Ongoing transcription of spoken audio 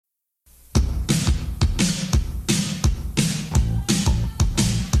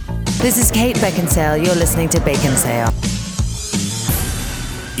This is Kate Beckinsale. You're listening to Bacon Sale.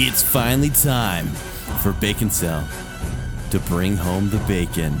 It's finally time for Bacon Cell to bring home the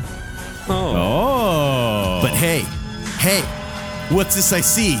bacon. Oh. But hey, what's this I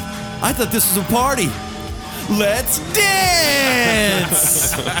see? I thought this was a party. Let's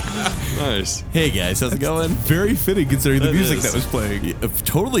dance! Nice. Hey guys, how's it going? Very fitting considering the It music is. that was playing. Yeah,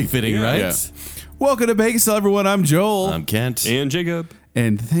 totally fitting, right? Yeah. Welcome to Bacon Cell, everyone. I'm Joel. I'm Kent. and Jacob.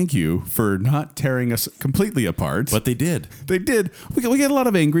 And thank you for not tearing us completely apart. But they did. They did. We get a lot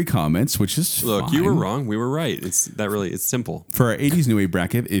of angry comments, which is Look, fine. you were wrong. We were right. It's simple. For our 80s New Wave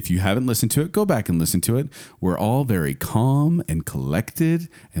bracket, if you haven't listened to it, go back and listen to it. We're all very calm and collected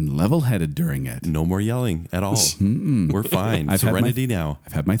and level-headed during it. No more yelling at all. We're fine. I've had Serenity now.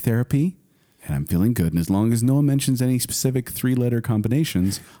 I've had my therapy, and I'm feeling good. And as long as no one mentions any specific three-letter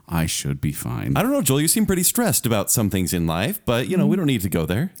combinations, I should be fine. I don't know, Joel. You seem pretty stressed about some things in life, but we don't need to go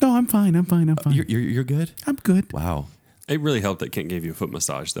there. No, I'm fine. I'm fine. You're good. I'm good. Wow. It really helped that Kent gave you a foot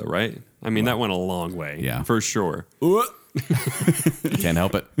massage, though, right? I mean, that went a long way. Yeah. For sure. Can't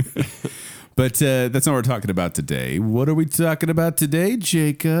help it. But that's not what we're talking about today. What are we talking about today,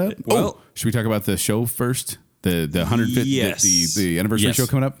 Jacob? Well- should we talk about the show first? The 150th, Yes. the anniversary Yes. show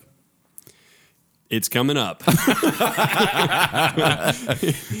coming up? It's coming up.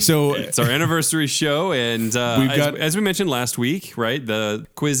 So It's our anniversary show, and We've got- as we mentioned last week, right? The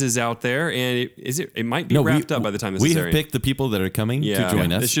quiz is out there, and it might be wrapped up by the time this we is have airing. picked the people that are coming Yeah. to join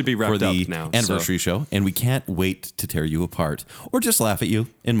Yeah. us. This should be for wrapped the up now, anniversary show, and we can't wait to tear you apart or just laugh at you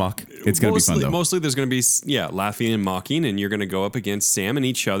and mock. it's going to be fun, though. Mostly there's going to be, laughing and mocking, and you're going to go up against Sam and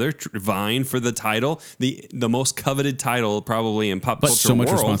each other, vying for the title, the most coveted title probably in pop culture so much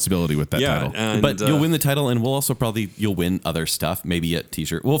world. responsibility with that title. And, But you'll win the title, and we'll also you'll win other stuff, maybe a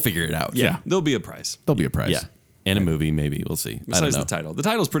T-shirt. We'll figure it out. Yeah, there'll be a prize. There'll be a prize. yeah, and a movie maybe. We'll see. I don't Besides know. the title. The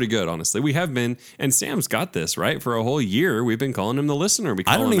title's pretty good, honestly. We have been, and Sam's got this, right? For a whole year, we've been calling him the listener. We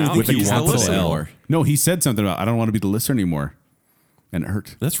call I don't him even out. think he He's the wants it listener. anymore. No, he said something about, I don't want to be the listener anymore. And it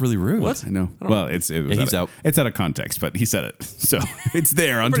hurt. That's really rude. What? I know. Well, it was he's out. It's out of context, but he said it. So it's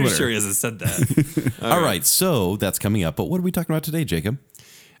there on Pretty Twitter. sure he hasn't said that. All right, so that's coming up. But what are we talking about today, Jacob?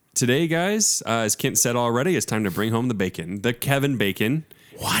 Today, guys, as Kent said already, it's time to bring home the bacon. The Kevin Bacon.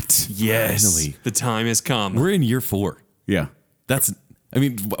 What? Yes. Finally. The time has come. We're in year 4. Yeah.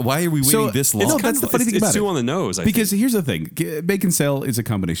 Why are we waiting this long? No, that's the funny thing about it's it. too on the nose, I Because think. here's the thing. Bacon Cell is a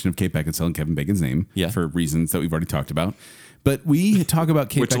combination of Kate Beckinsale and Kevin Bacon's name for reasons that we've already talked about. But we talk about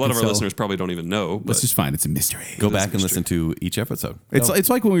Kate Which a lot of our Beckinsale- listeners probably don't even know. But That's just fine. It's a mystery. Go back and listen to each episode. It's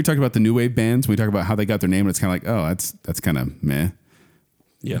like when we talk about the new wave bands. We talk about how they got their name, and it's kind of like, oh, that's kind of meh.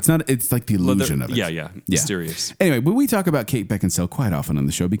 yeah. It's not. It's like the illusion of it. Yeah. Mysterious. Anyway, but we talk about Kate Beckinsale quite often on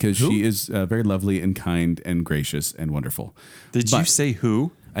the show because she is very lovely and kind and gracious and wonderful. Did you say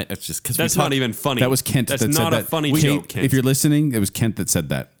who? It's just because That's not even funny. That was Kent. That's that said not a that. funny Kate, joke, Kent. If you're listening, it was Kent that said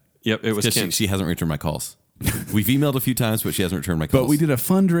that. Yep, it was Kent. she hasn't returned my calls. We've emailed a few times, but she hasn't returned my calls. But we did a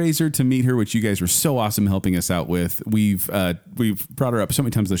fundraiser to meet her, which you guys were so awesome helping us out with. We've brought her up so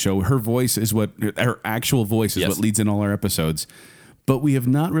many times on the show. Her voice is her actual voice is Yes. what leads in all our episodes. But we have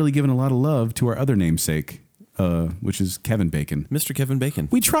not really given a lot of love to our other namesake, which is Kevin Bacon. Mr. Kevin Bacon.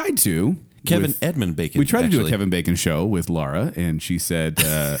 We tried to. Kevin with- Edmund Bacon. We tried to do a actually. Kevin Bacon show with Laura, and she said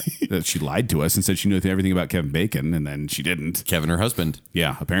that she lied to us and said she knew everything about Kevin Bacon, and then she didn't. Kevin, her husband.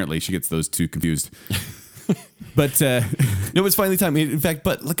 Yeah, apparently she gets those two confused. But No, it's finally time. In fact,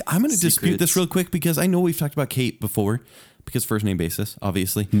 but look, I'm going to dispute this Secrets. real quick because I know we've talked about Kate before, because first name basis,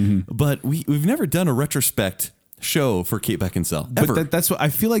 obviously. Mm-hmm. But we've never done a retrospect show for Kate Beckinsale ever. But that's what I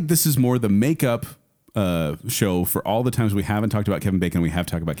feel like. This is more the makeup show for all the times we haven't talked about Kevin Bacon. We have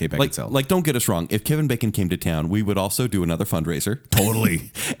talked about Kate Beckinsale. like, don't get us wrong. If Kevin Bacon came to town, we would also do another fundraiser.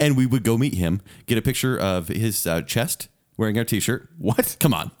 Totally. And we would go meet him, get a picture of his chest wearing our T-shirt. What?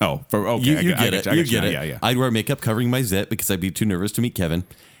 Come on. Oh, okay. You I get it. You get it. Yeah. I'd wear makeup covering my zit because I'd be too nervous to meet Kevin.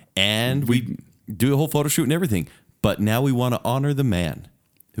 And we'd do a whole photo shoot and everything. But now we want to honor the man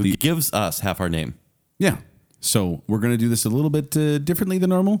who gives us half our name. Yeah. So we're going to do this a little bit differently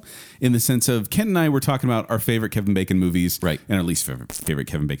than normal in the sense of Ken and I were talking about our favorite Kevin Bacon movies, Right. and our least favorite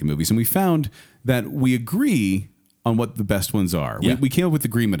Kevin Bacon movies. And we found that we agree on what the best ones are. Yeah. We came up with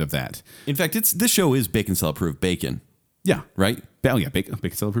agreement of that. In fact, this show is Bacon Cell approved bacon, Yeah. right? Oh, yeah. Bacon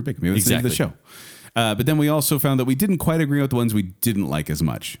Celebrate Bacon. Maybe that's the name of the Exactly. show. But then we also found that we didn't quite agree with the ones we didn't like as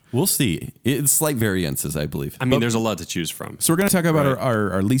much. We'll see. It's slight variances, I believe. I mean, there's a lot to choose from. So we're going to talk about Right.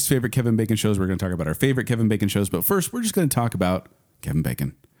 our least favorite Kevin Bacon shows. We're going to talk about our favorite Kevin Bacon shows. But first, we're just going to talk about Kevin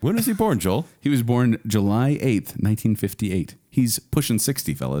Bacon. When was he born, Joel? He was born July 8th, 1958. He's pushing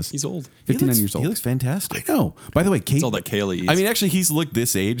 60, fellas. He's old. 59 years old. He looks fantastic. I know. By the way, Kate. It's all that kale he eats. I mean, actually, he's looked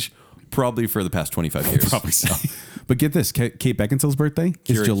this age Probably for the past 25 years. Probably so. But get this, Kate Beckinsale's birthday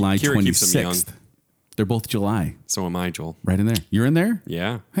is Kira- July Kira keeps them young. 26th. They're both July. So am I, Joel. Right in there. You're in there?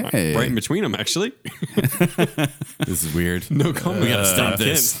 Yeah. Hey. Right in between them, actually. This is weird. No comment. We got to stop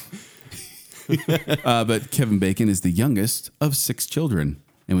this. But Kevin Bacon is the youngest of 6 children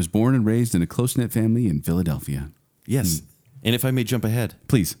and was born and raised in a close-knit family in Philadelphia. Yes. And if I may jump ahead,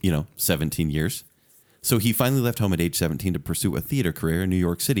 Please. 17 years. So he finally left home at age 17 to pursue a theater career in New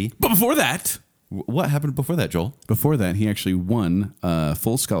York City. But before that, What happened before that, Joel? he actually won a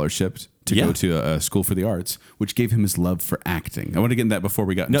full scholarship to Yeah. go to a school for the arts, which gave him his love for acting. I want to get into that before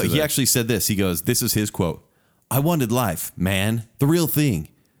we got No, into he the- actually said this. He goes, this is his quote. I wanted life, man. The real thing.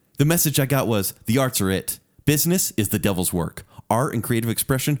 The message I got was, the arts are it. Business is the devil's work. Art and creative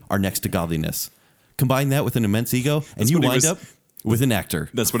expression are next to godliness. Combine that with an immense ego, and you what he wind was- up with an actor.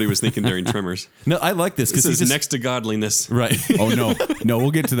 That's what he was thinking during Tremors. No, I like this This because is he's next to godliness. right. Oh, no, we'll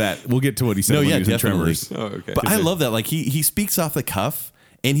get to that. We'll get to what he said No, when yeah, he was in definitely. Tremors. Oh, okay. But I love that. Like he speaks off the cuff,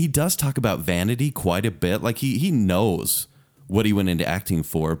 and he does talk about vanity quite a bit. Like he knows what he went into acting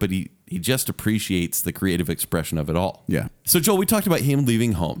for, but he just appreciates the creative expression of it all. Yeah. So Joel, we talked about him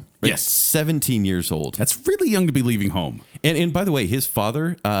leaving home. Right? Yes. 17 years old. That's really young to be leaving home. And by the way, his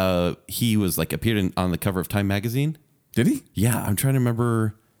father, he was like appeared on the cover of Time magazine. Did he? Yeah, I'm trying to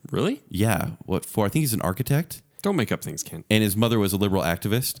remember. Really? Yeah, what for? I think he's an architect, Don't make up things, Ken. and his mother was a liberal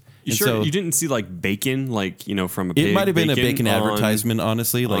activist. You And sure so you didn't see like bacon, like, from a it pig? might have been a bacon on- advertisement,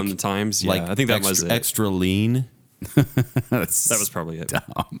 honestly. Like on the Times? Yeah, like I think that was extra, it. extra lean. That was probably it.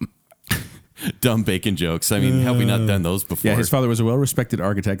 Dumb bacon jokes. I mean, have we not done those before? Yeah, his father was a well-respected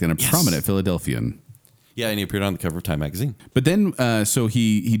architect and a prominent Philadelphian. Yeah, and he appeared on the cover of Time magazine. But then, so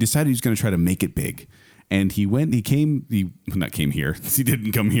he decided he was going to try to make it big, and he not came here. He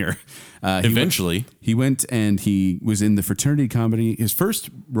didn't come here. Eventually. he went and he was in the fraternity comedy. His first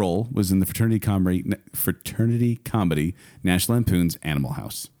role was in the fraternity comedy National Lampoon's Animal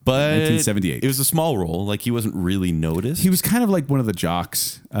House, But 1978. it was a small role. Like he wasn't really noticed. He was kind of like one of the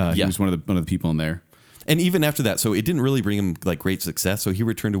jocks. He Yeah. was one of the people in there. And even after that, so it didn't really bring him like great success. So he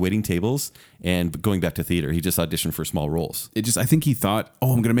returned to waiting tables and going back to theater. He just auditioned for small roles. I think he thought, oh,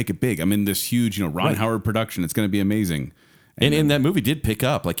 I'm going to make it big. I'm in this huge, Ron Howard production. It's going to be amazing. And that movie did pick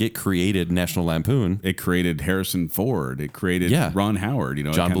up. Like it created National Lampoon, It created Harrison Ford. It created Yeah. Ron Howard.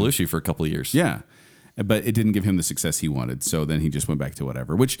 John Belushi for a couple of years. Yeah. But it didn't give him the success he wanted. So then he just went back to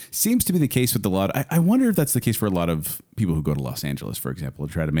whatever, which seems to be the case with a lot. I wonder if that's the case for a lot of people who go to Los Angeles, for example,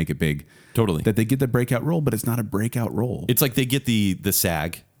 to try to make it big. Totally. That they get the breakout role, but it's not a breakout role. It's like they get the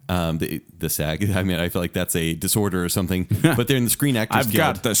SAG. The SAG. I mean, I feel like that's a disorder or something. But they're in the Screen Actors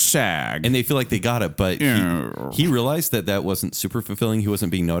Guild. the SAG. And they feel like they got it, but Yeah. he realized that wasn't super fulfilling. He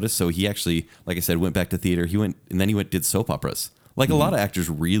wasn't being noticed, so he actually, like I said, went back to theater. He did soap operas, like a lot of actors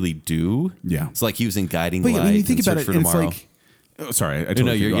really do. Yeah. it's like he was in Guiding But Light. when you think and about Search it, for and it's Tomorrow. like, oh, sorry, I totally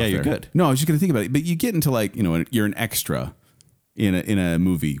No, threw you're- you off yeah, you're there. good. No, I was just going to think about it. But you get into like, you're an extra in a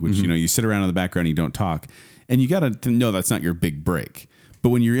movie, which, you sit around in the background, and you don't talk. And you got to know that's not your big break. But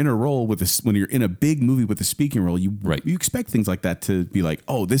when you're in a role when you're in a big movie with a speaking role, you expect things like that to be like,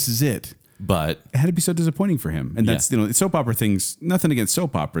 oh, this is it. but It had to be so disappointing for him. And that's, soap opera things, nothing against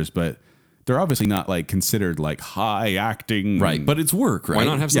soap operas, but they're obviously not like considered like high acting. right, but it's work, right? Why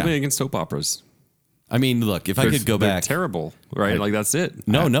not have something Yeah. against soap operas? I mean, look, if I could go They're back, terrible, right? Like that's it.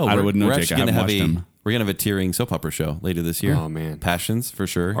 no, I we're, wouldn't know, we're Jake. actually I gonna haven't have watched them. we're gonna have a tearing soap opera show later this year. Oh, man. Passions for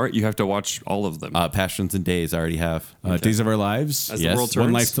sure. All right, you have to watch all of them. Passions and Days I already have. Days of Our Lives, As the yes. world turns.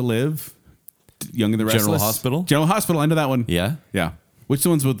 One Life to Live, Young and the Restless. General Hospital? General Hospital, I know that one. Yeah, Yeah. Which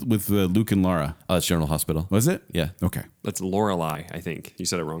one's with Luke and Laura? it's General Hospital. Was it? Yeah. Okay. That's Lorelei, I think. You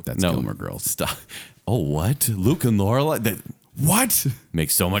said it wrong. That's No. Gilmore Girls. Stop. Oh, what? Luke and Laura? That What?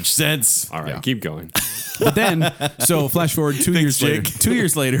 makes so much sense. All right, Yeah. keep going. But then, so flash forward 2 years later. Jake. 2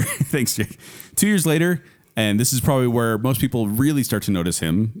 years later. Thanks, Jake. 2 years later, and this is probably where most people really start to notice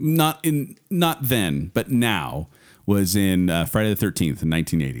him. Not then, but now, was in Friday the 13th in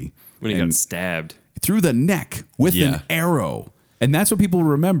 1980. When he And got stabbed. through the neck with Yeah. an arrow. And that's what people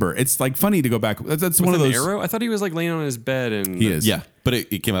remember. It's like funny to go back. That's one With of an those. arrow? I thought he was like laying on his bed and He is. Yeah, but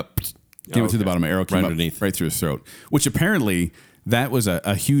it came up. Came up through okay. the bottom. Arrow came Right up underneath. right through his throat. Which apparently that was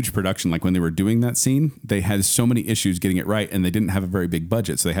a huge production. Like when they were doing that scene, they had so many issues getting it right, and they didn't have a very big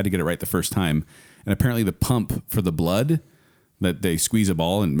budget, so they had to get it right the first time. And apparently the pump for the blood that they squeeze a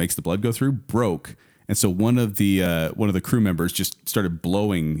ball and makes the blood go through broke. And so one of the crew members just started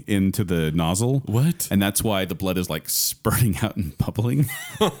blowing into the nozzle. What? And that's why the blood is like spurting out and bubbling.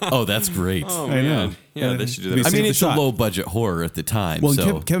 Oh, that's great. Oh, I know. man. Yeah, they should do They that. I mean, the it's shot. a low budget horror at the time. Well,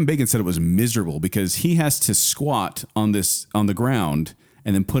 so Kevin Bacon said it was miserable because he has to squat on the ground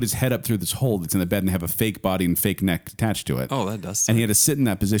and then put his head up through this hole that's in the bed and have a fake body and fake neck attached to it. Oh, that does. And he had to sit in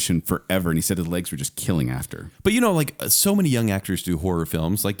that position forever. And he said his legs were just killing after. But like so many young actors do horror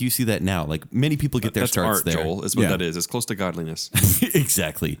films. Like you see that now. Like many people get their That's starts art, there. Joel, is what Yeah. that is. It's close to godliness.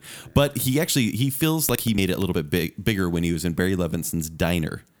 Exactly. But he feels like he made it a little bit bigger when he was in Barry Levinson's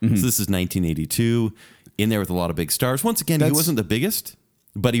Diner. So this is 1982, in there with a lot of big stars. Once again, he wasn't the biggest,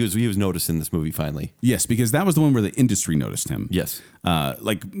 but he was noticed in this movie finally. Yes, because that was the one where the industry noticed him. Yes.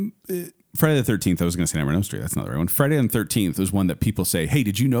 Friday the 13th, I was going to say Nightmare on Elm Street. That's not the right one. Friday the 13th was one that people say, hey,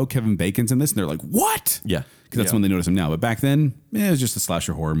 did you know Kevin Bacon's in this? And they're like, what? Yeah. Because that's when they notice him now. But back then, it was just a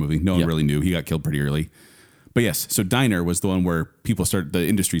slasher horror movie. No one Yeah. really knew. He got killed pretty early. But yes, so Diner was the one where the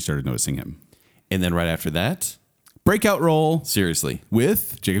industry started noticing him. And then right after that, Breakout role seriously,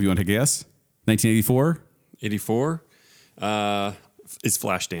 with, Jacob, you want to take a guess? 1984? 84 is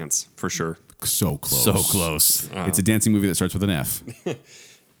Flashdance for sure. So close. so close. It's a dancing movie that starts with an F.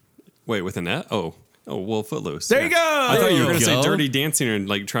 Wait, with an F? Oh, well, Footloose. There you go. I thought you were going to say go. Dirty Dancing and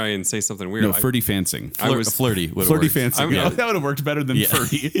like try and say something weird. No, Flirty Fancing. I was flirty. would've Flirty worked. Fancing. I'm- Yeah, that would have worked better than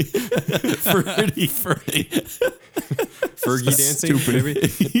Flirty. flirty. Fergie dancing, maybe.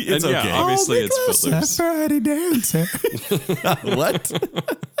 It's And okay. Yeah, obviously it's Footloose. Friday dancer. What?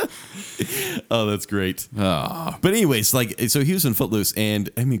 Oh, that's great. But anyways, so he was in Footloose, and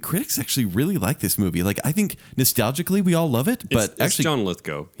I mean, critics actually really like this movie. Like, I think nostalgically we all love it, but It's actually, John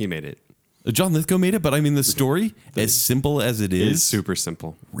Lithgow. He made it. John Lithgow made it. But I mean, the story, as simple as it It's is, super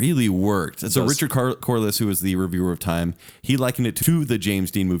simple. really worked. So does. Richard Corliss, who was the reviewer of Time, he likened it to the James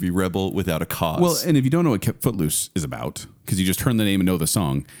Dean movie Rebel Without a Cause. Well, and if you don't know what Footloose is about, because you just heard the name and know the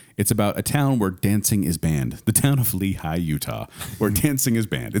song, it's about a town where dancing is banned. The town of Lehi, Utah, where dancing is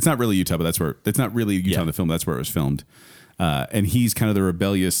banned. It's not really Utah, but it's not really Utah in the film. That's where it was filmed. And he's kind of the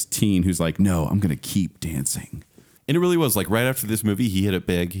rebellious teen who's like, no, I'm going to keep dancing. and it really was like right after this movie, he hit it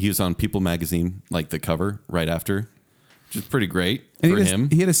big. He was on People magazine, like the cover right after, which is pretty great And for him.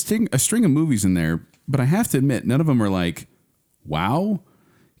 He had a string of movies in there, but I have to admit, none of them are like, wow.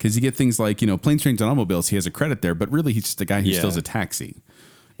 Because you get things like, Planes, Trains, and Automobiles, he has a credit there, but really he's just a guy who Yeah. steals a taxi.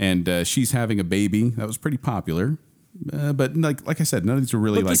 And She's Having a Baby, that was pretty popular. But like I said, none of these were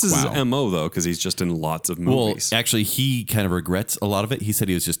really But like, this is wow. his MO, though, because he's just in lots of Well, movies. actually, he kind of regrets a lot of it. He said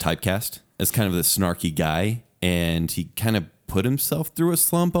he was just typecast as kind of this snarky guy, and he kind of put himself through a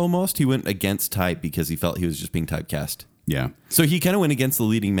slump almost. He went against type because he felt he was just being typecast. Yeah. So he kind of went against the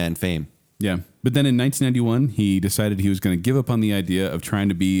leading man fame. Yeah. But then in 1991, he decided he was going to give up on the idea of trying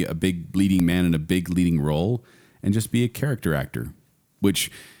to be a big leading man in a big leading role and just be a character actor, which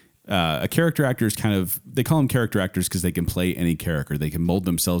a character actor is they call them character actors because they can play any character. They can mold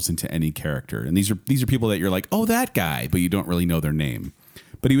themselves into any character. And these are people that you're like, oh, that guy, but you don't really know their name.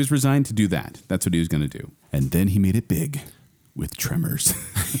 But he was resigned to do that. That's what he was going to do. And then he made it big with Tremors.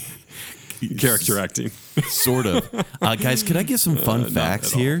 Character acting. Sort of. Guys, could I give some fun facts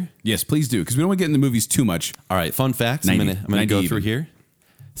at all. here? Yes, please do, because we don't want to get in the movies too much. All right, fun facts. 90, I'm gonna 90 go even. through here.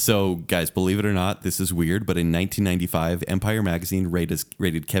 So, guys, believe it or not, this is weird, but in 1995, Empire magazine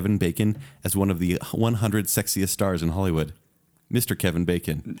rated Kevin Bacon as one of the 100 sexiest stars in Hollywood. Mr. Kevin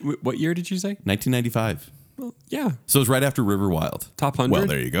Bacon, What year did you say? 1995. Well, yeah. So it was right after River Wild. Top 100. Well,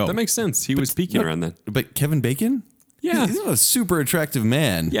 there you go. That makes sense. He was peaking No, around then. But Kevin Bacon? Yeah. He's a super attractive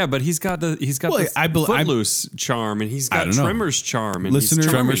man. Yeah, but he's got Well, the I Footloose charm, and he's I got don't know. Tremors charm, and Listener- he's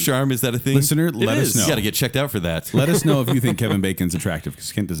charming. Tremors charm, is that a thing? Listener, let us is. know. You got to get checked out for that. Let us know if you think Kevin Bacon's attractive,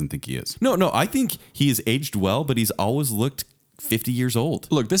 because Kent doesn't think he is. No, I think he has aged well, but he's always looked 50 years old.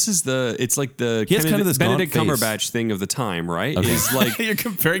 Look, it's like the He has kind of this Benedict gaunt face. Cumberbatch thing of the time, right? Okay. Is like You're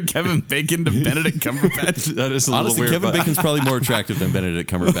comparing Kevin Bacon to Benedict Cumberbatch? that is a little Honestly, weird. Kevin but, Bacon's probably more attractive than Benedict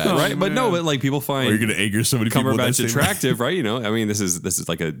Cumberbatch. right? But no, but like people find Or you're going to anger so many people with that Cumberbatch same- attractive, right? I mean, this is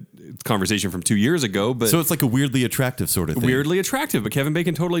like a conversation from 2 years ago, but So it's like a weirdly attractive sort of thing. weirdly attractive. But Kevin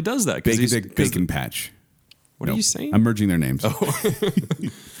Bacon totally does that because Bacon Patch. What are you saying? I'm merging their names.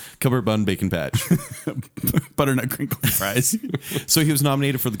 Cumberbund Bacon Patch. Butternut crinkle fries. So he was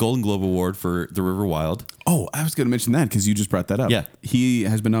nominated for the Golden Globe Award for The River Wild. Oh, I was going to mention that because you just brought that up. Yeah. He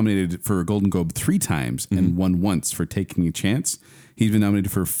has been nominated for a Golden Globe 3 times and won once for Taking a Chance. He's been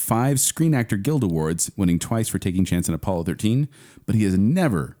nominated for 5 Screen Actor Guild Awards, winning twice for Taking Chance in Apollo 13, but he has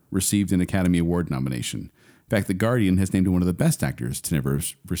never received an Academy Award nomination. In fact, The Guardian has named him one of the best actors to never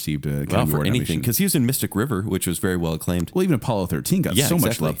have received an Academy Well, for Award anything, nomination. because he was in Mystic River, which was very well acclaimed. Well, even Apollo 13 got Yeah, so much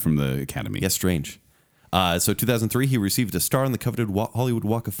exactly. love from the Academy. Yeah, strange. So 2003, he received a star on the coveted Hollywood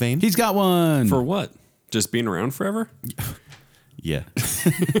Walk of Fame. He's got one. For what? Just being around forever? Yeah.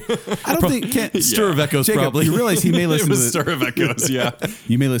 I don't think Stir of Echoes, Jacob, probably. You realize he may It listen to was the, Stir of Echoes, yeah.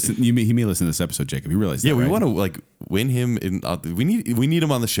 he may listen to this episode, Jacob. You realize Yeah, that, we right? want to like win him. We need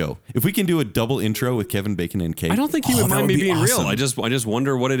him on the show. If we can do a double intro with Kevin Bacon and Kate, I don't think he would that mind would me be being awesome. real. I just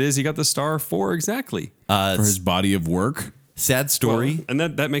wonder what it is he got the star for exactly. for his body of work. sad story. Well,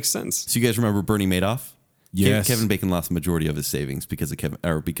 and that makes sense. So you guys remember Bernie Madoff? Yes. Kevin Bacon lost the majority of his savings because of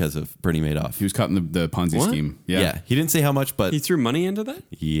Bernie Madoff. He was caught in the Ponzi What? scheme. Yeah, he didn't say how much, but He threw money into that?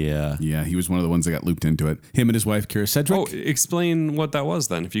 yeah. Yeah, he was one of the ones that got looped into it. Him and his wife, Kira Sedgwick. Oh, explain what that was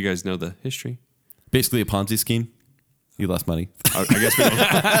then, if you guys know the history. Basically a Ponzi scheme. He lost money. I guess we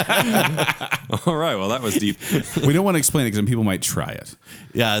don't. All right, well, that was deep. We don't want to explain it because some people might try it.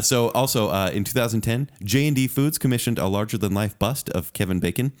 Yeah. So also in 2010, J&D Foods commissioned a larger-than-life bust of Kevin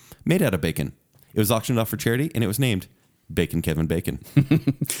Bacon made out of bacon. It was auctioned off for charity, and it was named Bacon Kevin Bacon.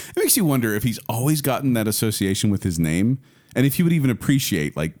 It makes you wonder if he's always gotten that association with his name, and if he would even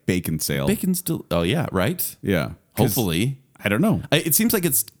appreciate like bacon sale. Bacon still. Oh yeah, right. Yeah. 'Cause Hopefully. I don't know. It seems like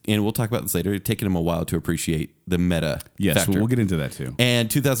it's, and we'll talk about this later, it's taken him a while to appreciate the meta Yes, factor. we'll get into that too. And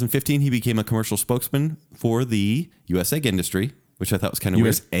 2015, he became a commercial spokesman for the U.S. egg industry, which I thought was kind of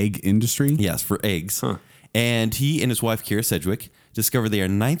U.S. weird. egg industry. Yes, for eggs. And he and his wife, Kira Sedgwick, discovered they are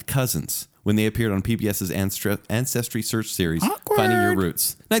ninth cousins when they appeared on PBS's Ancestry Search series, Awkward. Finding Your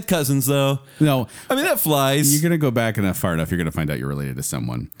Roots. Ninth cousins, though. No, I mean, that flies. you're gonna go back enough far enough, you're gonna find out you're related to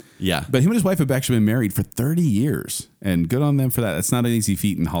someone. Yeah. But him and his wife have actually been married for 30 years, and good on them for that. That's not an easy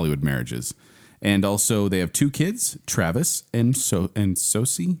feat in Hollywood marriages. And also, they have two kids, Travis and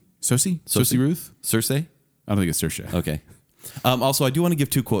Sosie Ruth. Cersei? I don't think it's Saoirse. Okay. Also, I do want to give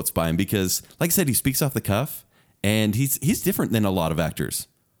two quotes by him because, like I said, he speaks off the cuff, and he's different than a lot of actors.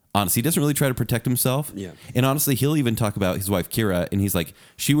 Honestly, he doesn't really try to protect himself. Yeah. And honestly, he'll even talk about his wife, Kira, and he's like,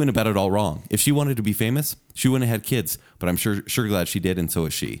 she went about it all wrong. If she wanted to be famous, she wouldn't have had kids, but I'm sure glad she did, and so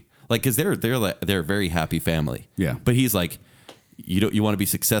is she. Like, because they're a very happy family. Yeah. But he's like, you want to be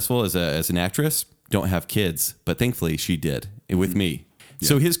successful as an actress? Don't have kids. But thankfully, she did with me.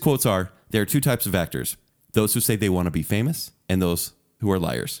 So his quotes are, there are two types of actors. Those who say they want to be famous and those who are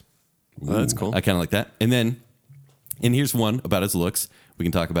liars. Well, that's cool. I kind of like that. And here's one about his looks. We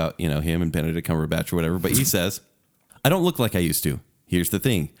can talk about, him and Benedict Cumberbatch or whatever. But he says, I don't look like I used to. Here's the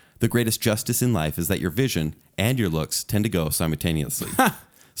thing. The greatest justice in life is that your vision and your looks tend to go simultaneously.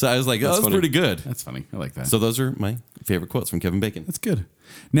 So I was like, that's funny. pretty good. That's funny. I like that. So those are my favorite quotes from Kevin Bacon. That's good.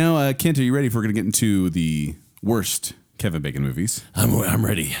 Now, Kent, are you ready if we're going to get into the worst Kevin Bacon movies? I'm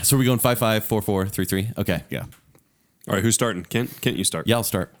ready. So are we going 5-5, 4-4, 3-3? Okay. Yeah. All right, who's starting? Kent, you start. Yeah, I'll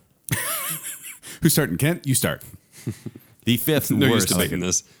start. Who's starting? Kent, you start. The fifth No use worst. to making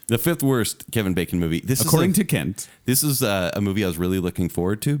this. The fifth worst Kevin Bacon movie. According to Kent. This is a movie I was really looking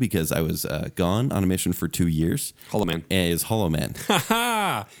forward to because I was gone on a mission for 2 years. Hollow Man. And it's Hollow Man.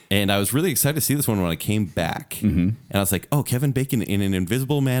 And I was really excited to see this one when I came back. And I was like, oh, Kevin Bacon in an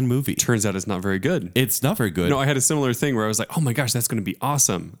Invisible Man movie. Turns out it's not very good. It's not very good. No, I had a similar thing where I was like, oh my gosh, that's going to be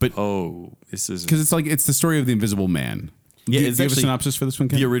awesome. But- this is... Because it's the story of the Invisible Man. Yeah, do you it's have a actually synopsis for this one,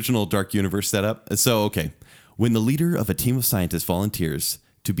 Kent? the original Dark Universe setup. So, okay. When the leader of a team of scientists volunteers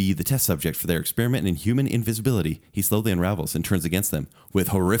to be the test subject for their experiment in human invisibility, he slowly unravels and turns against them with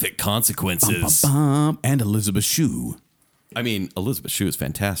horrific consequences. And Elizabeth Shue. I mean, Elizabeth Shue is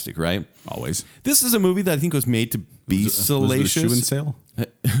fantastic, right? Always. This is a movie that I think was made to be Elizabeth Shue in salacious. sale?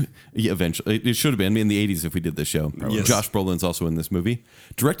 Yeah, eventually. It should have been in the 80s if we did this show. Yes. Josh Brolin's also in this movie.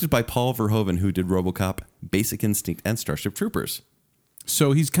 Directed by Paul Verhoeven, who did RoboCop, Basic Instinct, and Starship Troopers.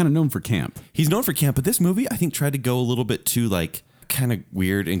 So he's kind of known for camp. He's known for camp, but this movie, I think, tried to go a little bit too, kind of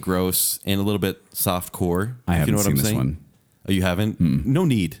weird and gross and a little bit soft core. I if haven't you know what seen I'm this saying. one. Oh, you haven't? No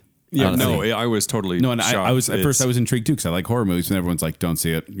need. Yeah, honestly. no, I was totally No, and shocked. I was at first I was intrigued too because I like horror movies, and everyone's like, "Don't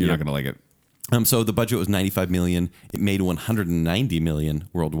see it. You're not going to like it." So the budget was $95 million. It made $190 million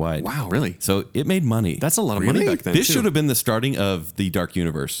worldwide. Wow, really? So it made money. That's a lot of money back then, This too. should have been the starting of the Dark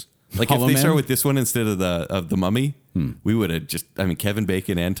Universe. Like Hollow if they Man? start with this one instead of the Mummy, we would have Kevin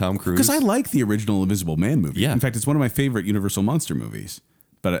Bacon and Tom Cruise. Because I like the original Invisible Man movie. Yeah. In fact, it's one of my favorite Universal monster movies.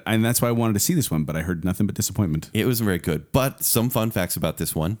 And that's why I wanted to see this one, but I heard nothing but disappointment. It wasn't very good. But some fun facts about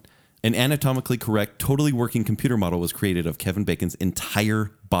this one. An anatomically correct, totally working computer model was created of Kevin Bacon's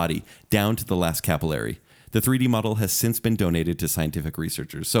entire body, down to the last capillary. The 3D model has since been donated to scientific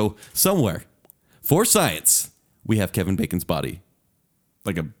researchers. So somewhere, for science, we have Kevin Bacon's body.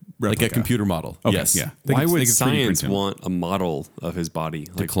 Like a Like replica. a computer model. Okay, Yes. yeah. Why would they could 3D print science him. want a model of his body?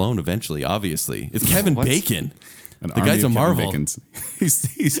 The clone eventually, obviously. It's Kevin What? Bacon. An The army guy's of a Kevin Marvel. Bacons.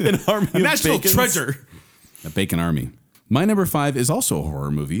 He's An army a of national Bacons. treasure. A Bacon army. My number 5 is also a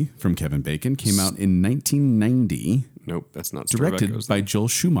horror movie from Kevin Bacon. Came out in 1990. Nope, that's not Story About Directed Ghosts. by Joel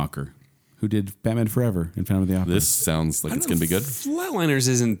Schumacher, who did Batman Forever and Phantom of the Opera. This sounds like it's going to be good. Flatliners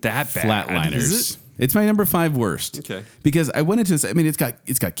isn't that bad. Flatliners. Is it? It's my number 5 worst. Okay. Because I went into this. I mean, it's got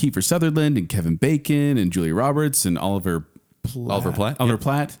Kiefer Sutherland and Kevin Bacon and Julia Roberts and Oliver Platt. Oliver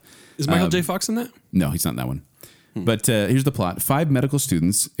Platt. Is Michael J. Fox in that? No, he's not in that one. But here's the plot. 5 medical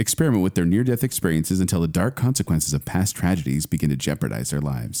students experiment with their near-death experiences until the dark consequences of past tragedies begin to jeopardize their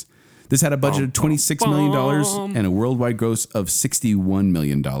lives. This had a budget of $26 million and a worldwide gross of $61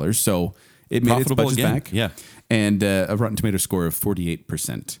 million. So it made its Profitable budget again. back. Yeah. And a Rotten Tomato score of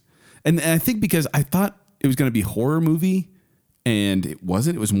 48%. And I think because I thought it was going to be a horror movie, and it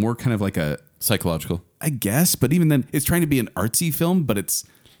wasn't. It was more kind of like a, Psychological. I guess, but even then, it's trying to be an artsy film, but it's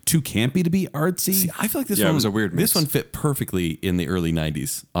too campy to be artsy. See, I feel like this Yeah, it one was a weird mix. This one fit perfectly in the early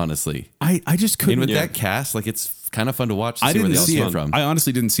 90s, honestly. I just couldn't. And with that cast, like it's kind of fun to watch to I see where didn't they all see came it from. I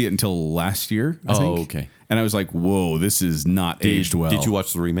honestly didn't see it until last year. I Oh, think. okay. And I was like, "Whoa, this is not aged well." Did you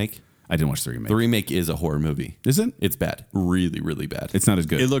watch the remake? I didn't watch the remake. The remake is a horror movie. Is it? It's bad. Really, really bad. It's not as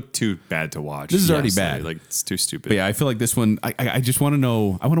good. It looked too bad to watch. This is already Yes, bad. Like it's too stupid. But yeah, I feel like this one. I just want to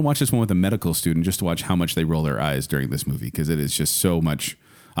know. I want to watch this one with a medical student just to watch how much they roll their eyes during this movie because it is just so much.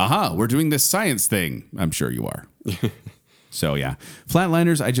 Aha! We're doing this science thing. I'm sure you are. So yeah,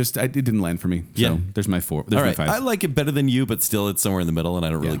 Flatliners. It didn't land for me. So Yeah. there's my 4. There's all my right. 5. I like it better than you, but still it's somewhere in the middle, and I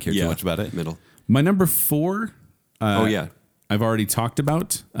don't really care Yeah, too much about it. Middle. My number 4. Oh yeah. I've already talked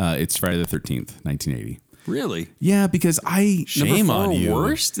about. It's Friday the 13th, 1980. Really? Yeah, because Shame Number 4 on you.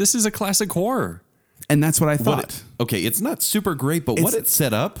 Worst? This is a classic horror. and that's what I What thought. it- okay, it's not super great, but what It's- it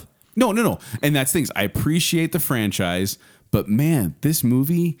set up. No. And that's things. I appreciate the franchise, but man, this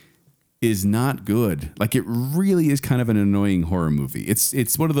movie is not good. Like it really is kind of an annoying horror movie.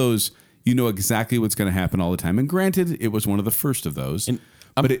 It's one of those, you know exactly what's going to happen all the time. And granted, it was one of the first of those.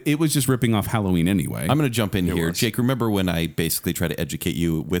 But it was just ripping off Halloween anyway. I'm going to jump in here. was. Jake, remember when I basically try to educate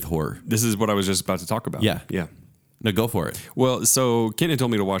you with horror? This is what I was just about to talk about. Yeah. Yeah. No, go for it. Well, so Kenton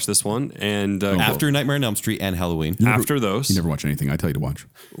told me to watch this one, and After Nightmare on Elm Street and Halloween. after those, you never watch anything I tell you to watch.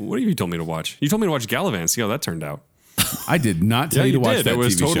 what have you told me to watch? You told me to watch Gallivant. See how that turned out. I did not tell you to watch did. that It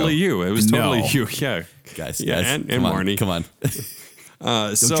was TV totally show. you. It was totally No. you. Yeah, Guys, Yeah, guys, and come on, Marnie. Come on.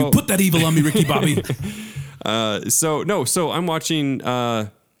 So Don't you put that evil on me, Ricky Bobby. So I'm watching.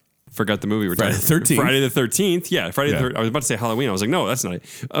 Forgot the movie. We're Friday talking- the 13th. Friday the 13th. Yeah, Friday. Yeah. I was about to say Halloween. I was like, no, that's not it.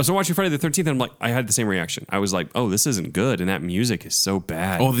 So watching Friday the 13th, and I'm like, I had the same reaction. I was like, oh, this isn't good, and that music is so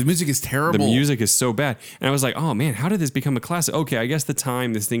bad. Oh, the music is terrible. The music is so bad. And I was like, oh man, how did this become a classic? Okay, I guess the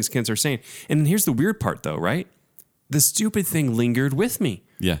time, these things kids are saying. And then here's the weird part though, right? The stupid thing lingered with me.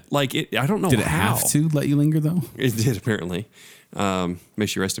 Yeah. Like I don't know Did it how. have to let you linger though? It did apparently. May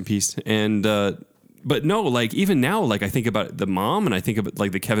she rest in peace. And but no, like even now, like I think about the mom and I think about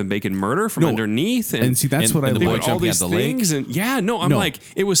like the Kevin Bacon murder from No. underneath. And see, that's what I and the think boy like. about all jumping these out the lake. things. And yeah, no, I'm No. like,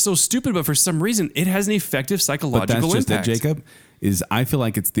 it was so stupid, but for some reason it has an effective But psychological that's just impact. it, Jacob. Is I feel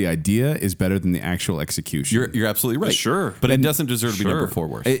like it's the idea is better than the actual execution. You're absolutely right. Sure. But it doesn't deserve to be Sure. number 4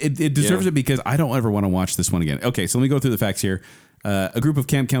 worst. It deserves Yeah. it because I don't ever want to watch this one again. Okay, so let me go through the facts here. A group of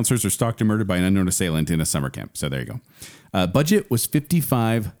camp counselors are stalked and murdered by an unknown assailant in a summer camp. So there you go. Budget was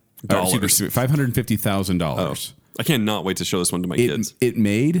 $550,000. I cannot wait to show this one to my It, kids. it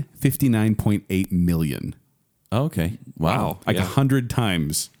made $59.8 million, Okay. Wow. like Yeah. 100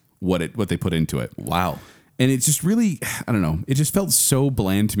 times what they put into it. Wow. And it just really, I don't know, it just felt so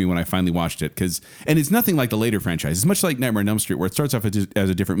bland to me when I finally watched it. And it's nothing like the later franchise. It's much like Nightmare on Elm Street, where it starts off as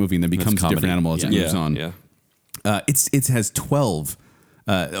a different movie and then becomes a comedy. different animal as it Yeah. moves on. Yeah. It has 12.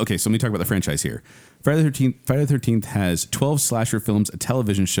 Okay, so let me talk about the franchise here. Friday the 13th has 12 slasher films, a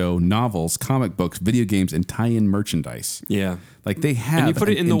television show, novels, comic books, video games, and tie-in merchandise. Yeah. Like they have. And you put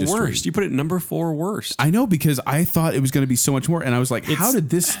it an in the industry. worst. You put it number 4 worst. I know, because I thought it was going to be so much more, and I was like, how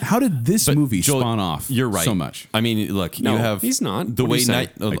did this movie Joel, spawn off? You're right. So much. I mean, look, No, you have he's not. the What do way you say? night.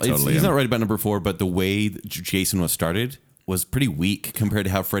 I totally he's am. not right about number 4, but the way Jason was started was pretty weak compared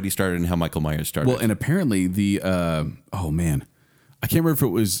to how Freddy started and how Michael Myers started. Well, and apparently the oh man, I can't remember if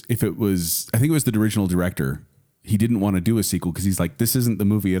it was I think it was the original director. He didn't want to do a sequel because he's like, this isn't the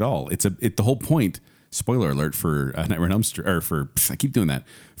movie at all. The whole point. Spoiler alert for Nightmare on Elm Street, or I keep doing that.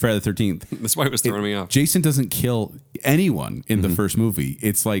 Friday the 13th. That's why it was throwing me off. Jason doesn't kill anyone in the first movie.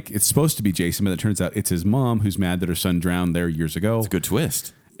 It's like it's supposed to be Jason, but it turns out it's his mom who's mad that her son drowned there years ago. good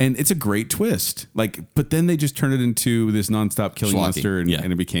twist. And it's a great twist. Like, but then they just turn it into this nonstop killing Schlocky. monster, and, Yeah.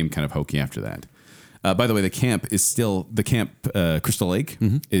 and it became kind of hokey after that. By the way, the camp Crystal Lake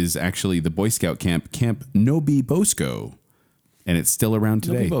is actually the Boy Scout camp, Camp Nobi Bosco, and it's still around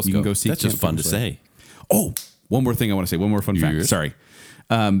today. Bosco. You can go see. That's Camp just fun to Crystal Lake. say. Oh, one more thing I want to say. One more fun fact. Sorry.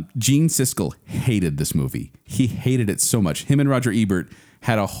 Gene Siskel hated this movie. He hated it so much. Him and Roger Ebert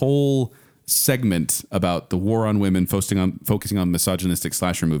had a whole segment about the war on women, focusing on misogynistic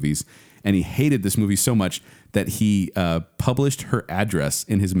slasher movies. And he hated this movie so much that he published her address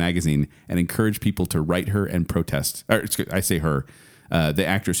in his magazine and encouraged people to write her and protest. Or, I say her, the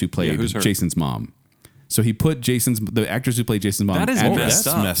actress who played who's her? Jason's mom. So he put the actress who played Jason's mom. That is address.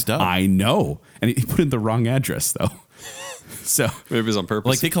 Messed up. I know, and he put in the wrong address though. So Maybe it was on purpose.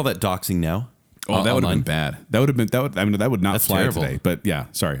 Like they call that doxing now. that would have been bad. That would not That's fly terrible. today. But yeah,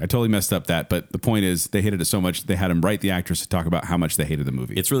 sorry, I totally messed up that. But the point is, they hated it so much they had him write the actress to talk about how much they hated the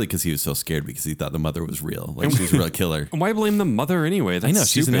movie. It's really because he was so scared because he thought the mother was real. Like she was a real killer. Why blame the mother anyway? That's know,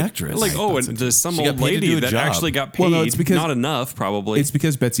 she's an stupid. actress. Like, Right, and there's some She got old paid to lady do a that job. actually got paid. Well, no, it's because- not enough, probably. It's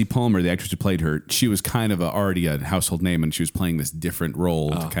because Betsy Palmer, the actress who played her, she was kind of already a household name, and she was playing this different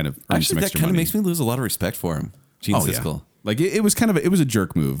role to kind of earn some Actually, that extra kind of money. makes me lose a lot of respect for him. Gene Siskel. Like it was kind of it was a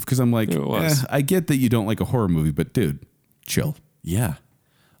jerk move because I'm like, It was. I get that you don't like a horror movie, but dude, chill. Yeah.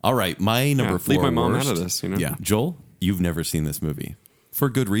 All right. My number 4 leave my mom worst. out of this. Yeah. Joel, you've never seen this movie for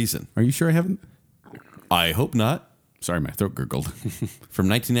good reason. Are you sure I haven't? I hope not. Sorry, my throat gurgled. From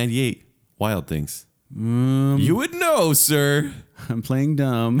 1998, Wild Things. You would know, sir. I'm playing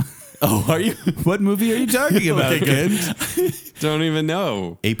dumb. Oh, are you? What movie are you talking about, kid? Don't even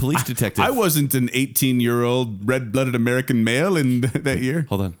know. A police detective. I wasn't an 18-year-old red-blooded American male in that year.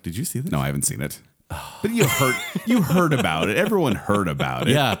 Hold on. Did you see this? No, I haven't seen it. But you heard about it. Everyone heard about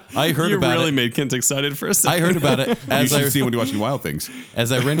it. Yeah, I heard You about really it. made Kent excited for a second. I heard about it You as I should see it when you're watching Wild Things.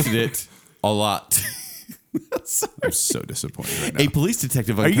 as I rented it a lot. I'm so disappointed right now. A police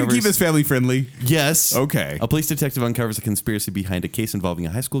detective Are you uncovers. going to keep this family friendly? Yes. Okay. A police detective uncovers a conspiracy behind a case involving a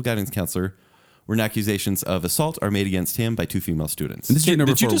high school guidance counselor, wherein accusations of assault are made against him by 2 female students. This is your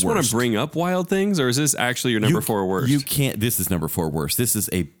number Did you 4 just want worst. to bring up Wild Things, or is this actually your number 4 worst? You can't. This is number 4 worst. This is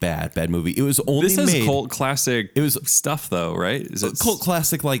a bad movie. It was only this is made. cult classic. It was- stuff, though, right? Is it Cult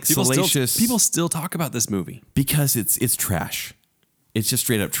classic, like People salacious. people still talk about this movie. because it's trash. It's just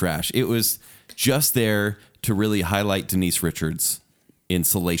straight up trash. It was just there to really highlight Denise Richards in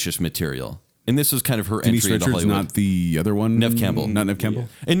salacious material. And this was kind of her Denise entry into Richards, Hollywood. not the other one? Nev Campbell. Not Nev Campbell?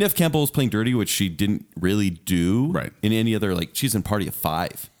 And Nev Campbell was playing dirty, which she didn't really do Right. in any other, like, she's in Party of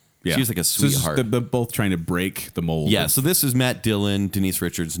 5. Yeah. She's like a So this is sweetheart. they're both trying to break the mold. Yeah, so this is Matt Dillon, Denise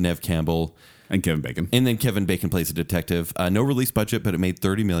Richards, Nev Campbell, And Kevin Bacon. and then Kevin Bacon plays a detective. No release budget, but it made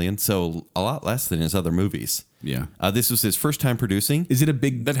 $30 million, so a lot less than his other movies. Yeah. This was his first time producing. Is it a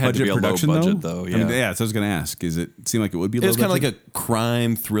big That had to budget be a low production budget, though? though, I mean, yeah. yeah, so I was going to ask. Is it seem like it would be? It was kind of like a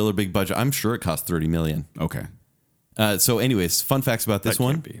crime thriller, big budget. I'm sure it cost $30 million. okay. So, anyways, fun facts about this That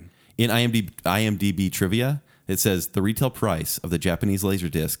one. can't be. In IMDb trivia, it says the retail price of the Japanese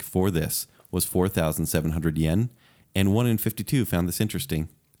Laserdisc for this was 4,700 yen, and 1 in 52 found this interesting.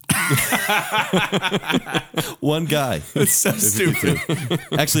 One guy. It's so stupid.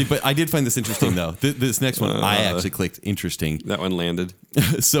 Actually, but I did find this interesting, though. This next one, I actually clicked interesting. That one landed.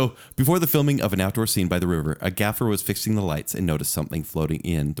 So, before the filming of an outdoor scene by the river, a gaffer was fixing the lights and noticed something floating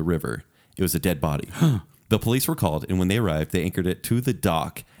in the river. It was a dead body. The police were called, and when they arrived, they anchored it to the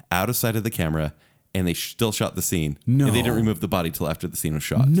dock, out of sight of the camera, and they still shot the scene. No. And they didn't remove the body till after the scene was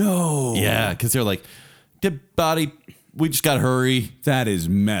shot. No. Yeah, because they're like, dead body, we just got to hurry. That is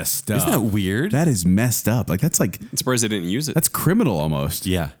messed up. Isn't that weird? That is messed up. Like that's I'm surprised they didn't use it. that's criminal almost.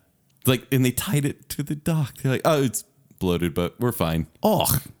 Yeah. Like, and they tied it to the dock. They're like, oh, it's bloated, but we're fine. Oh,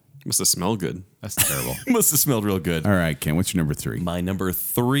 Must have smelled good. that's terrible. Must have smelled real good. All right, Ken, what's your number 3? My number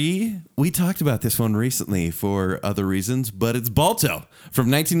 3, we talked about this one recently for other reasons, but it's Balto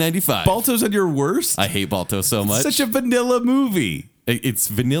from 1995. Balto's on your worst? I hate Balto so much. Such a vanilla movie. It's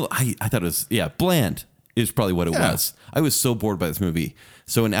vanilla. I thought it was, bland is probably what it Yeah. was. I was so bored by this movie.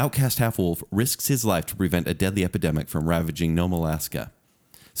 So an outcast half-wolf risks his life to prevent a deadly epidemic from ravaging Nome, Alaska.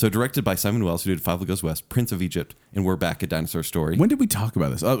 So directed by Simon Wells, who did Five Goes West, Prince of Egypt, and We're Back, A Dinosaur Story. When did we talk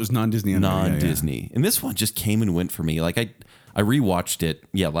about this? Oh, it was non-Disney. Non-Disney. And this one just came and went for me. Like I rewatched it,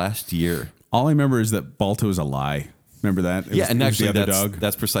 last year. All I remember is that Balto is a lie. Remember that? It was- And it was actually, the other dog.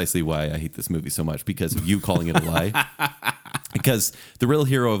 that's precisely why I hate this movie so much, because of you calling it a lie. Because the real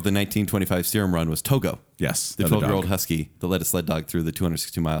hero of the 1925 serum run was Togo. Yes, The other 12-year-old dog. husky that led a sled dog through the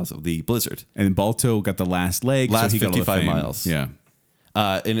 260 miles of the blizzard. And Balto got the last leg. Last so he got all the 55 fame. miles. Yeah,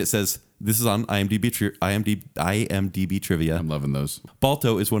 And it says, this is on IMDb trivia. I'm loving those.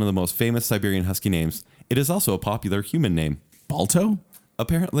 Balto is one of the most famous Siberian husky names. It is also a popular human name. Balto?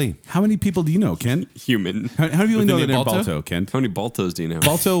 Apparently. How many people do you know, Kent? Human. How do you With know the the name name Balto? Balto, Kent? How many Baltos do you know?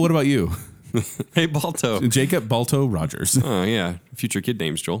 Balto, what about you? Hey, Balto. Jacob Balto Rogers. Oh, yeah. Future kid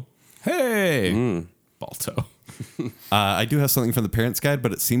names, Joel. Hey, Balto. I do have something from the Parents Guide,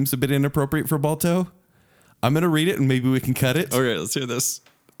 but it seems a bit inappropriate for Balto. I'm going to read it and maybe we can cut it. Okay, let's hear this.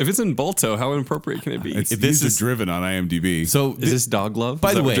 If it's in Balto, how inappropriate can it be? It's If this user is- driven on IMDb. So Is this dog love? By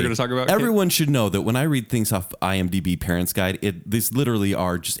Is the that what way, you're going to talk about? Kit? everyone should know that when I read things off IMDb Parents Guide, these literally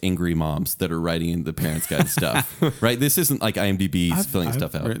are just angry moms that are writing in the Parents Guide stuff, right? This isn't like IMDb filling I've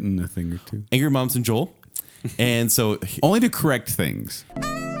stuff out. written a thing or two. Angry Moms and Joel. And so Only to correct things.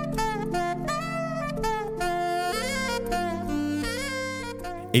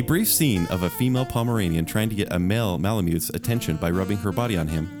 a brief scene of a female Pomeranian trying to get a male Malamute's attention by rubbing her body on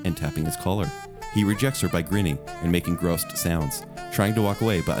him and tapping his collar. He rejects her by grinning and making grossed sounds, trying to walk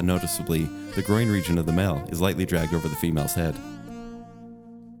away, but unnoticeably, the groin region of the male is lightly dragged over the female's head.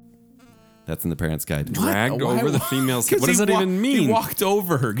 That's in the Parents Guide. Dragged over the female's. 'Cause What does he that even mean? He walked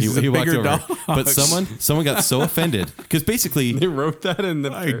over her because he's a He walked bigger over, dog. but someone got so offended because basically, They wrote that in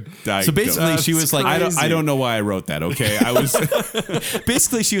the. so basically she was like, I don't know why I wrote that. Okay, I was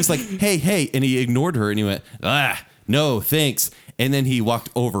basically she was like, hey, and he ignored her and he went, no, thanks. And then he walked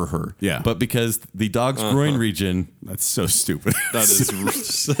over her. Yeah. But because the dog's groin region, that's so stupid. That is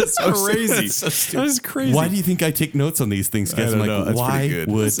that's crazy. That is crazy. why do you think I take notes on these things, guys? I I'm don't know. like, That's why pretty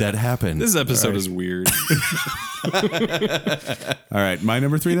good. would that happen? This episode is weird. All right, my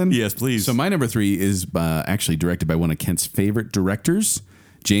number 3 then. Yes, please. So my number 3 is actually directed by one of Kent's favorite directors,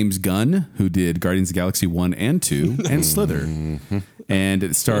 James Gunn, who did Guardians of the Galaxy 1 and 2 and Slither. And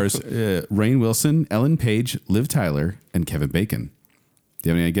it stars Rainn Wilson, Ellen Page, Liv Tyler, and Kevin Bacon. Do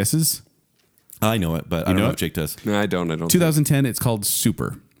you have any guesses? I know it, but I don't know know it? if Jake does. No, I don't. 2010, it's called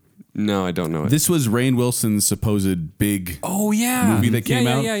Super. No, I don't know it. This was Rainn Wilson's supposed big Oh yeah, movie that came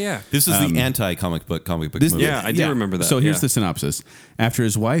out. Yeah. This is the anti-comic book movie. Yeah, I do remember that. So here's yeah. the synopsis. After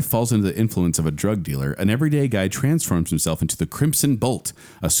his wife falls into the influence of a drug dealer, an everyday guy transforms himself into the Crimson Bolt,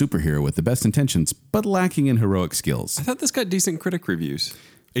 a superhero with the best intentions, but lacking in heroic skills. I thought this got decent critic reviews.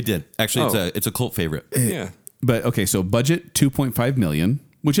 It did. Actually, Oh. it's a cult favorite. Yeah. But okay, so budget $2.5 million,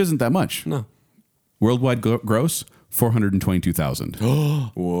 which isn't that much. No. Worldwide gross $422,000.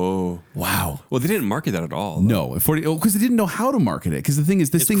 Whoa. Wow. Well, they didn't market that at all. No, because they didn't know how to market it. Because the thing is,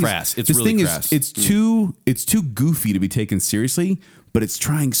 this It's thing crass. is It's this really thing crass. is it's too goofy to be taken seriously, but it's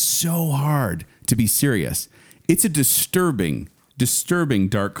trying so hard to be serious. It's a disturbing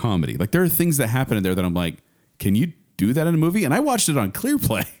dark comedy. Like there are things that happen in there that I'm like, can you do that in a movie? And I watched it on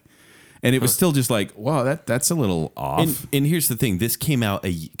ClearPlay, and it was still just like, wow, that's a little off. And here's the thing: this came out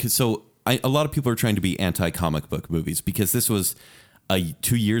a lot of people are trying to be anti-comic book movies because this was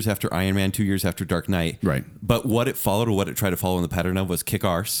 2 years after Iron Man, 2 years after Dark Knight, Right. But what it followed, or what it tried to follow in the pattern of, was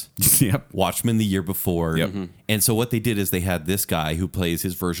Kick-Arse, Yep. Watchmen the year before, Yep. Mhm. And so what they did is they had this guy who plays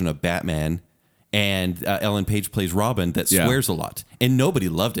his version of Batman, and Ellen Page plays Robin that Yeah. swears a lot, and nobody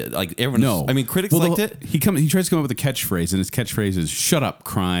loved it. Like everyone, No, I mean, critics Well, liked it. He tries to come up with a catchphrase, and his catchphrase is "Shut up,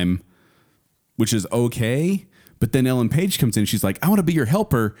 crime," which is okay. But then Ellen Page comes in, and she's like, "I want to be your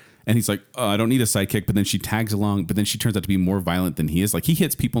helper," and he's like, "I don't need a sidekick." But then she tags along. But then she turns out to be more violent than he is. Like he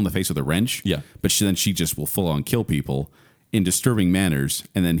hits people in the face with a wrench. Yeah. But then she just will full on kill people in disturbing manners,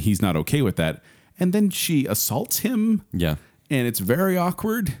 and then he's not okay with that. And then she assaults him. Yeah. And it's very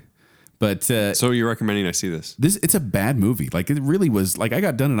awkward. But So you're recommending I see this? it's a bad movie. Like it really was. Like I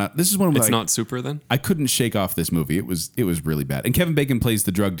got done, and this is one of It's like, not super then? I couldn't shake off this movie. It was really bad. And Kevin Bacon plays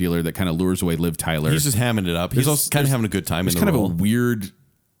the drug dealer that kind of lures away Liv Tyler. He's just hamming it up. He's also- kind of having a good time in There's the kind role. of a weird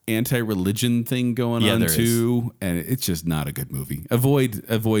anti-religion thing going Yeah, on there is. too, and it's just not a good movie.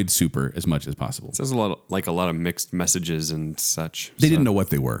 Avoid Super as much as possible. Sounds a lot of mixed messages and such. They didn't know what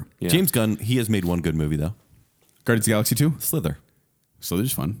they were. Yeah. James Gunn, he has made one good movie though, Guardians of the Galaxy 2, Slither. so they're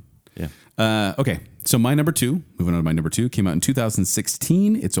just fun. Yeah. Okay, so my number 2, moving on to my number 2, came out in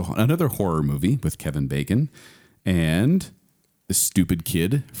 2016. It's another horror movie with Kevin Bacon and the stupid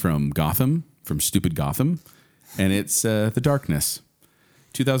kid from Stupid Gotham, and it's The Darkness,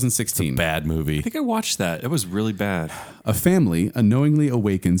 2016. Bad movie. I think I watched that. It was really bad. A family unknowingly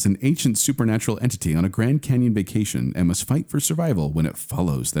awakens an ancient supernatural entity on a Grand Canyon vacation and must fight for survival when it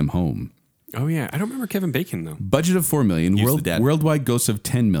follows them home. Oh yeah, I don't remember Kevin Bacon though. Budget of $4 million, Use the dad. worldwide gross of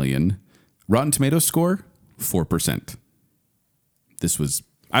 $10 million, Rotten Tomatoes score 4%. This was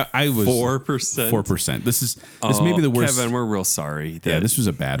I was 4%. 4%. This may be the worst. Kevin, we're real sorry. Yeah, this was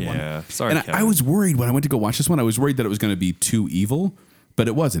a bad one. Yeah, sorry, And I Kevin. was worried when I went to go watch this one. I was worried that it was going to be too evil, but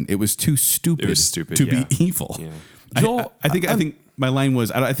it wasn't. It was too stupid. It was stupid, to yeah. be evil. Yeah. I think my line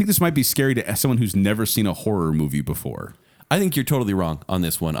was, I think this might be scary to someone who's never seen a horror movie before. I think you're totally wrong on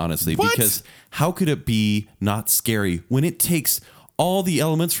this one, honestly, What? because how could it be not scary when it takes all the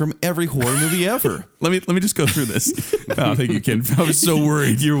elements from every horror movie ever. Let me just go through this. Oh, thank you, Ken. I was so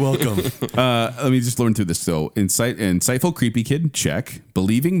worried. You're welcome. Let me just learn through this. So, insightful creepy kid, check.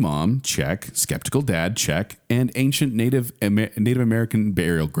 Believing mom, check. Skeptical dad, check. And ancient Native American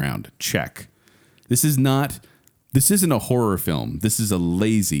burial ground, check. This isn't a horror film. This is a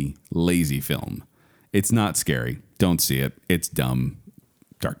lazy film. It's not scary. Don't see it. It's dumb.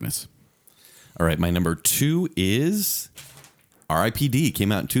 Darkness. All right, my number 2 is R.I.P.D.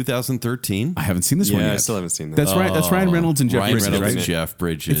 Came out in 2013. I haven't seen this one yet. I still haven't seen that. That's right. That's Ryan Reynolds and Jeff Ryan Bridges, Reynolds right? and Jeff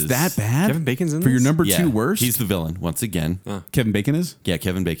Bridges. It's that bad? Kevin Bacon's in For your this? number Yeah, 2 worst? He's the villain once again. Kevin Bacon is? Yeah,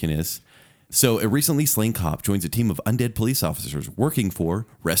 Kevin Bacon is. So a recently slain cop joins a team of undead police officers working for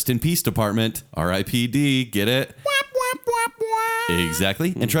Rest in Peace Department, R.I.P.D. Get it?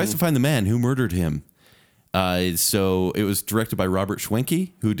 Exactly. And tries to find the man who murdered him. So it was directed by Robert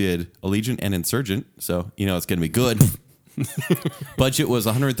Schwenke, who did Allegiant and Insurgent. So, it's going to be good. Budget was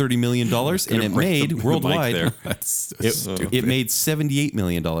 $130 million, and it made worldwide. That's It made $78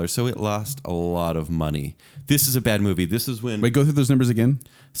 million, so it lost a lot of money. This is a bad movie. This is when... Wait, go through those numbers again.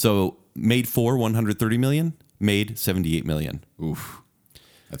 So made for $130 million, made $78 million. Oof.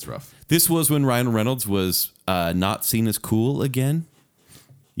 That's rough. This was when Ryan Reynolds was not seen as cool again.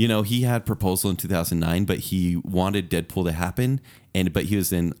 He had Proposal in 2009, but he wanted Deadpool to happen, but he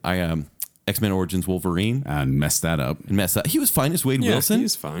was in X-Men Origins Wolverine And messed that up. and messed up. He was fine as Wade Wilson,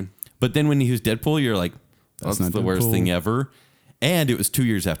 He's fine. but then when he was Deadpool, you're like, that's not the worst Deadpool. thing ever. And it was 2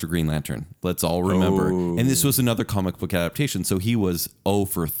 years after Green Lantern. Let's all remember. Oh. And this was another comic book adaptation, so he was 0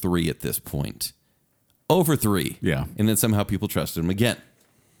 for 3 at this point. 0 for 3. Yeah. And then somehow people trusted him again.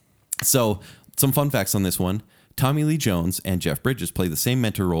 So, some fun facts on this one. Tommy Lee Jones and Jeff Bridges play the same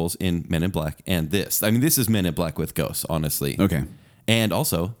mentor roles in Men in Black and this. I mean, this is Men in Black with ghosts, honestly. Okay. And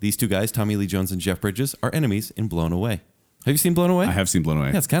also, these two guys, Tommy Lee Jones and Jeff Bridges, are enemies in Blown Away. Have you seen Blown Away? I have seen Blown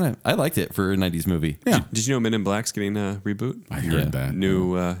Away. Yeah, it's kind of, I liked it for a 90s movie. Yeah. Did you know Men in Black's getting a reboot? I heard Yeah. that.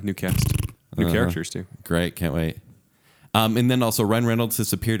 New cast, new characters too. Great, can't wait. And then also, Ryan Reynolds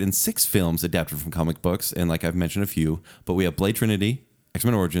has appeared in 6 films adapted from comic books, and like I've mentioned a few, but we have Blade Trinity,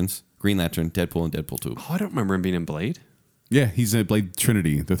 X-Men Origins, Green Lantern, Deadpool, and Deadpool 2. Oh, I don't remember him being in Blade. Yeah, he's in Blade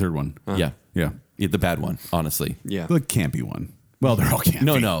Trinity, the third one. Yeah. Yeah. Yeah, the bad one, honestly. Yeah. The campy one. Well, they're all campy.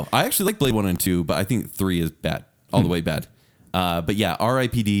 No. I actually like Blade 1 and 2, but I think 3 is bad. All the way bad. But yeah,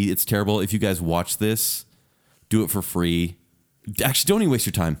 R.I.P.D., it's terrible. If you guys watch this, do it for free. Actually, don't even waste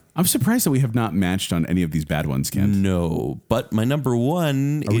your time. I'm surprised that we have not matched on any of these bad ones, Kent. No. But my number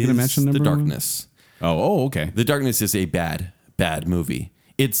 1 Are we gonna is mention The number one? Darkness. Oh, okay. The Darkness is a bad movie.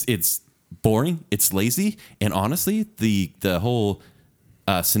 It's boring. It's lazy. And honestly, the whole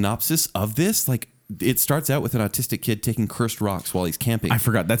synopsis of this, like, it starts out with an autistic kid taking cursed rocks while he's camping. I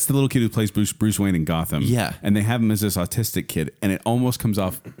forgot. That's the little kid who plays Bruce Wayne in Gotham. Yeah. And they have him as this autistic kid, and it almost comes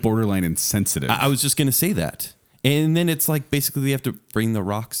off borderline insensitive. I was just going to say that. And then it's like basically they have to bring the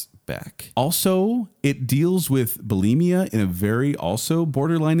rocks back. Also, it deals with bulimia in a very also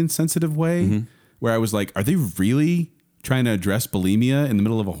borderline insensitive way, where I was like, are they really trying to address bulimia in the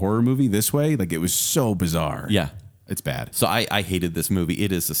middle of a horror movie this way? Like, it was so bizarre. Yeah. It's bad. So I hated this movie.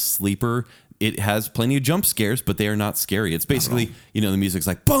 It is a sleeper. It has plenty of jump scares, but they are not scary. It's basically, the music's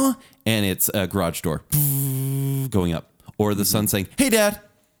like, bah, and it's a garage door going up. Or the son saying, hey, Dad.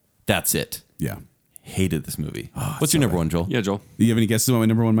 That's it. Yeah. Hated this movie. What's your number 1, Joel? Yeah, Joel. Do you have any guesses what my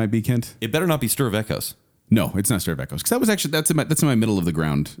number 1 might be, Kent? It better not be Stir of Echoes. No, it's not Stir of Echoes. Because that was actually, that's in my middle of the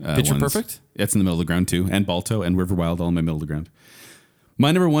ground. Picture ones. Perfect? It's in the middle of the ground too. And Balto and River Wild, all in my middle of the ground.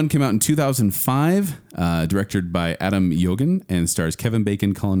 My number 1 came out in 2005, directed by Adam Yogan, and stars Kevin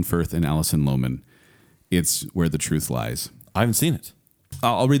Bacon, Colin Firth, and Alison Lohman. It's Where the Truth Lies. I haven't seen it.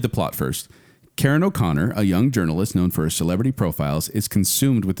 I'll read the plot first. Karen O'Connor, a young journalist known for her celebrity profiles, is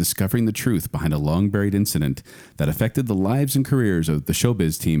consumed with discovering the truth behind a long-buried incident that affected the lives and careers of the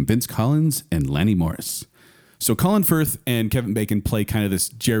showbiz team Vince Collins and Lanny Morris. So Colin Firth and Kevin Bacon play kind of this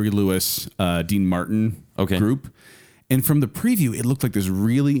Jerry Lewis, Dean Martin group. And from the preview, it looked like this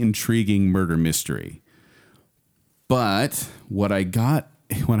really intriguing murder mystery. But what I got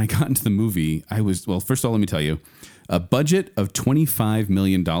when I got into the movie, first of all, let me tell you, a budget of $25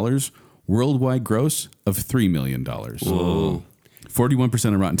 million, worldwide gross of $3 million. Whoa. 41%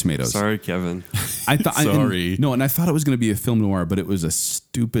 on Rotten Tomatoes. Sorry, Kevin. I thought, Sorry. and I thought it was going to be a film noir, but it was a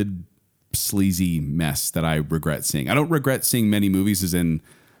stupid, sleazy mess that I regret seeing. I don't regret seeing many movies as in,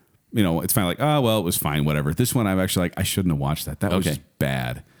 it's fine. Like, oh, well, it was fine, whatever. This one, I'm actually like, I shouldn't have watched that. That was Okay. just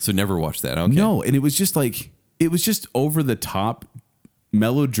bad. So never watched that. Okay. No, and it was just over the top,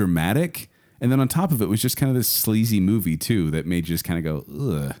 melodramatic. And then on top of it was just kind of this sleazy movie too that made you just kind of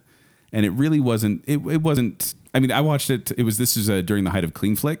go, ugh. and it really wasn't. It wasn't. I mean, I watched it. This is during the height of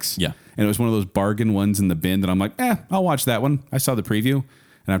Clean Flicks. Yeah. And it was one of those bargain ones in the bin that I'm like, I'll watch that one. I saw the preview.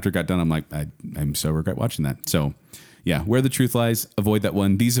 And after it got done, I'm like, I'm so regret watching that. So, yeah, Where the Truth Lies, avoid that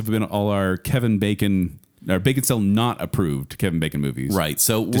one. These have been all our Bacon Cell not approved Kevin Bacon movies. Right.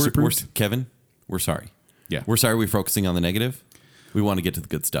 So Kevin, we're sorry. Yeah. We're sorry we're focusing on the negative. We want to get to the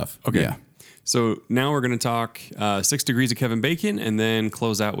good stuff. Okay. Yeah. So now we're going to talk 6 Degrees of Kevin Bacon and then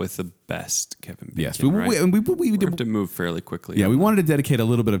close out with the best Kevin Bacon. Yes. Right? We have to move fairly quickly. Yeah, we wanted to dedicate a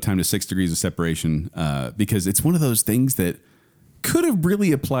little bit of time to 6 Degrees of Separation because it's one of those things that could have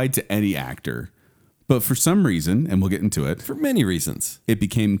really applied to any actor. But for some reason, and we'll get into it, For many reasons. it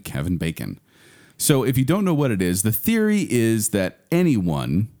became Kevin Bacon. So if you don't know what it is, the theory is that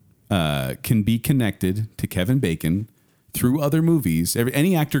anyone can be connected to Kevin Bacon through other movies.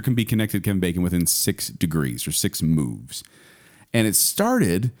 Any actor can be connected to Kevin Bacon within 6 degrees or 6 moves. And it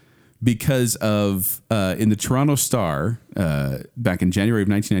started because of, in the Toronto Star, back in January of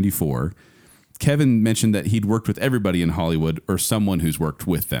 1994, Kevin mentioned that he'd worked with everybody in Hollywood or someone who's worked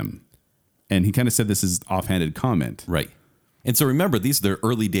with them. And he kind of said this is offhanded comment. Right. And so remember, these are the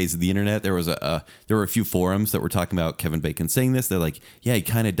early days of the internet. There were a few forums that were talking about Kevin Bacon saying this. They're like, yeah, he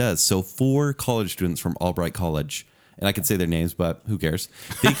kind of does. So 4 college students from Albright College, and I could say their names, but who cares?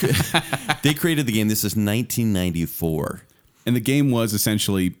 They created the game. This is 1994. And the game was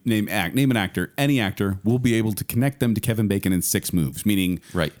essentially name an actor. Any actor will be able to connect them to Kevin Bacon in 6 moves. Meaning,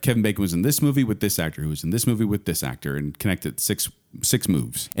 Right. Kevin Bacon was in this movie with this actor, who was in this movie with this actor, and connect it six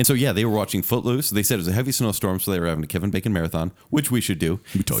moves. And so, yeah, they were watching Footloose. They said it was a heavy snowstorm, so they were having a Kevin Bacon marathon, which we should do.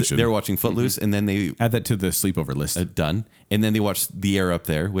 We totally should. They were watching Footloose, and then they Add that to the sleepover list. done. And then they watched The Air Up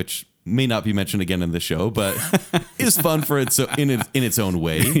There, which may not be mentioned again in the show, but is fun for its in its own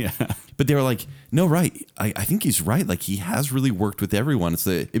way. Yeah. But they were like, no, right. I think he's right. Like, he has really worked with everyone.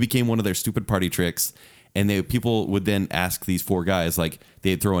 It became one of their stupid party tricks. And people would then ask these 4 guys, like,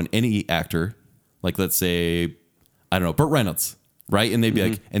 they'd throw in any actor, like, let's say, I don't know, Burt Reynolds, right? And they'd be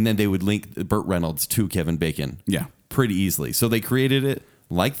like, and then they would link Burt Reynolds to Kevin Bacon. Yeah. Pretty easily. So they created it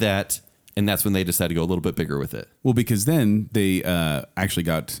like that. And that's when they decided to go a little bit bigger with it. Well, because then they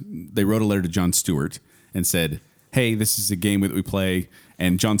they wrote a letter to Jon Stewart and said, hey, this is a game that we play.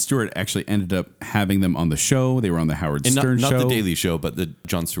 And Jon Stewart actually ended up having them on the show. They were on the Howard And Stern not show. the Daily Show, but the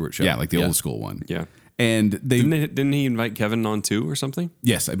Jon Stewart show. Yeah, like the old school one. Yeah. And Didn't he invite Kevin on too or something?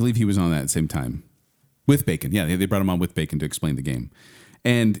 Yes, I believe he was on that at the same time with Bacon. Yeah, they brought him on with Bacon to explain the game.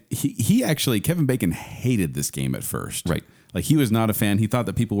 And he actually, Kevin Bacon hated this game at first. Right. Like, he was not a fan. He thought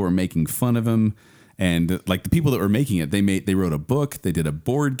that people were making fun of him. And like the people that were making it, they wrote a book, they did a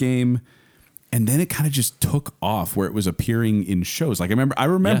board game, and then it kind of just took off where it was appearing in shows. Like I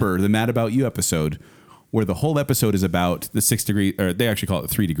remember the Mad About You episode where the whole episode is about the 6 degree, or they actually call it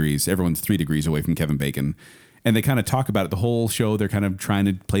 3 degrees. Everyone's 3 degrees away from Kevin Bacon. And they kind of talk about it the whole show. They're kind of trying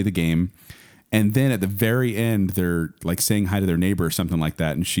to play the game. And then at the very end, they're like saying hi to their neighbor or something like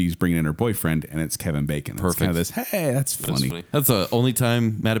that. And she's bringing in her boyfriend, and it's Kevin Bacon. It's kind of this, hey, that's funny. That's the only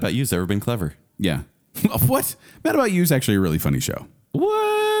time Mad About You's ever been clever. Yeah. What? Mad About You is actually a really funny show.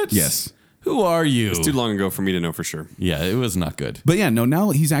 What? Yes. Who are you? It's too long ago for me to know for sure. Yeah, it was not good. But yeah, no,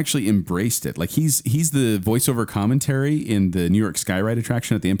 now he's actually embraced it. Like he's the voiceover commentary in the New York Skyride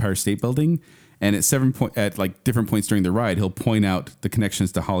attraction at the Empire State Building. And at like different points during the ride, he'll point out the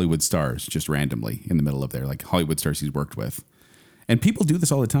connections to Hollywood stars just randomly in the middle of there, like Hollywood stars he's worked with. And people do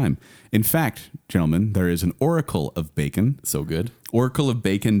this all the time. In fact, gentlemen, there is an Oracle of Bacon. So good.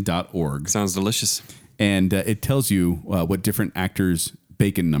 Oracleofbacon.org. Sounds delicious. And it tells you what different actors'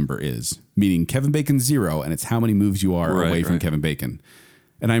 Bacon number is, meaning Kevin Bacon's 0, and it's how many moves you are away from Kevin Bacon.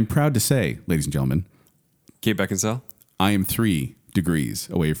 And I'm proud to say, ladies and gentlemen, Kate Beckinsale? I am 3 degrees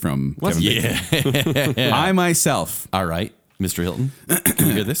away from Kevin Bacon. Yeah. I myself, All right, Mr. Hilton. Can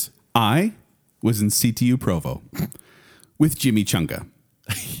we hear this? I was in CTU Provo with Jimmy Chunga.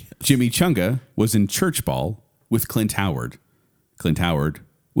 Jimmy Chunga was in Church Ball with Clint Howard. Clint Howard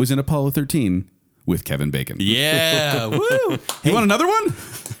was in Apollo 13 with Kevin Bacon. Yeah. Woo. You want another one?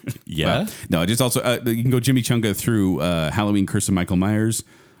 Yeah. No, just also, you can go Jimmy Chunga through Halloween Curse of Michael Myers.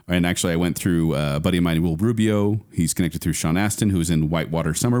 And actually, I went through a buddy of mine, Will Rubio. He's connected through Sean Astin, who was in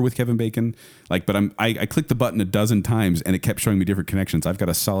Whitewater Summer with Kevin Bacon. But I clicked the button a dozen times, and it kept showing me different connections. I've got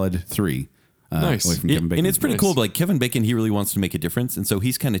a solid 3 Nice. away from Kevin Bacon. And it's pretty Nice. cool. Like Kevin Bacon, he really wants to make a difference. And so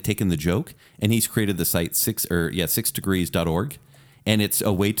he's kind of taken the joke and he's created the site 6degrees.org. And it's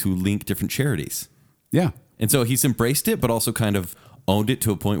a way to link different charities. Yeah. And so he's embraced it, but also kind of owned it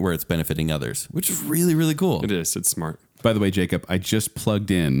to a point where it's benefiting others, which is really, really cool. It is. It's smart. By the way, Jacob, I just plugged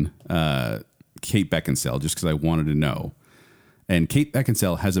in Kate Beckinsale just because I wanted to know. And Kate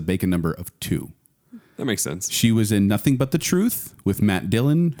Beckinsale has a bacon number of 2. That makes sense. She was in Nothing But the Truth with Matt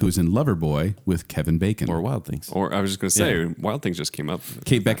Dillon, who was in Loverboy with Kevin Bacon. Or Wild Things. Or I was just going to say, Wild Things just came up.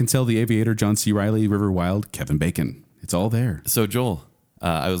 Kate Beckinsale, The Aviator, John C. Reilly, River Wild, Kevin Bacon. It's all there. So, Joel,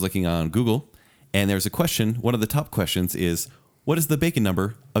 I was looking on Google, and there's a question. One of the top questions is, what is the bacon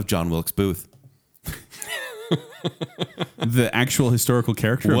number of John Wilkes Booth? The actual historical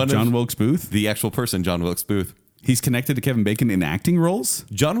character One of John of- Wilkes Booth. The actual person, John Wilkes Booth. He's connected to Kevin Bacon in acting roles?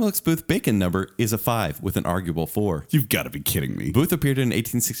 John Wilkes Booth bacon number is a 5 with an arguable 4. You've got to be kidding me. Booth appeared in an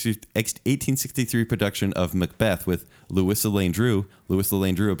 1863 production of Macbeth with Louisa Lane Drew. Louisa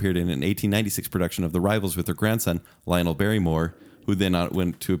Lane Drew appeared in an 1896 production of The Rivals with her grandson, Lionel Barrymore, who then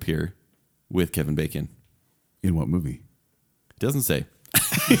went to appear with Kevin Bacon. In what movie? Doesn't say.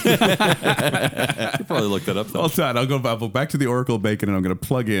 You probably look that up, though. Hold on. I'll go back to the Oracle of Bacon and I'm going to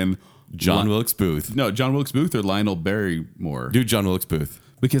plug in John Wilkes Booth. No, John Wilkes Booth or Lionel Barrymore. Do John Wilkes Booth.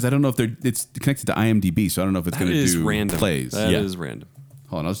 Because I don't know if it's connected to IMDb, so I don't know if it's That going to is do random. plays. That is Yeah. random.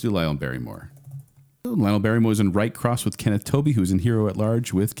 Hold on, let's do Lionel Barrymore. Lionel Barrymore was in Right Cross with Kenneth Tobey, who's in Hero at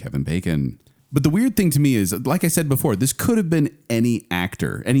Large with Kevin Bacon. But the weird thing to me is, like I said before, this could have been any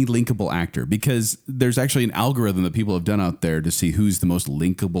actor, any linkable actor, because there's actually an algorithm that people have done out there to see who's the most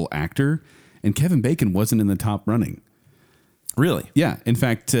linkable actor, and Kevin Bacon wasn't in the top running. Really? Yeah, in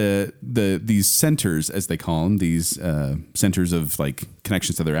fact, these centers, as they call them, these centers of like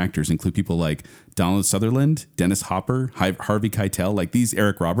connections to other actors, include people like Donald Sutherland, Dennis Hopper, Harvey Keitel, like these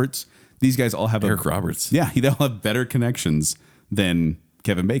Eric Roberts. These guys all have Eric Roberts. Yeah, they all have better connections than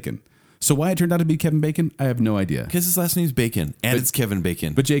Kevin Bacon. So why it turned out to be Kevin Bacon, I have no idea. Because his last name's Bacon, and it's Kevin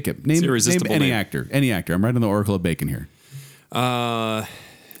Bacon. But Jacob, name irresistible any name. actor. Any actor. I'm right on the Oracle of Bacon here.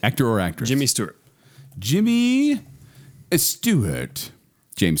 Actor or actress? Jimmy Stewart. Jimmy Stewart.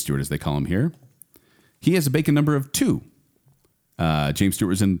 James Stewart, as they call him here. He has a Bacon number of 2. James Stewart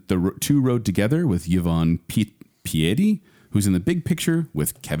was in The Two Rode Together with Yvonne Pieti, who's in The Big Picture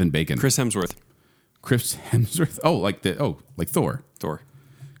with Kevin Bacon. Chris Hemsworth. Chris Hemsworth. Like Thor. Thor.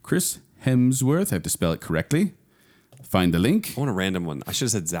 Chris Hemsworth. I have to spell it correctly. Find the link. I want a random one. I should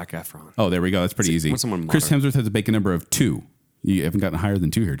have said Zac Efron. Oh, there we go. That's pretty easy. want someone Chris modern. Hemsworth has a Bacon number of 2. You haven't gotten higher than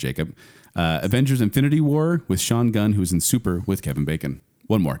 2 here, Jacob. Avengers Infinity War with Sean Gunn, who's in Super with Kevin Bacon.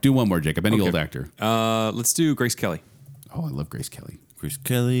 One more. Do one more, Jacob. Any old actor. Let's do Grace Kelly. Oh, I love Grace Kelly. Chris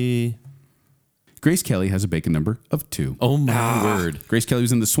Kelly. Grace Kelly has a Bacon number of 2. Oh, my word. Grace Kelly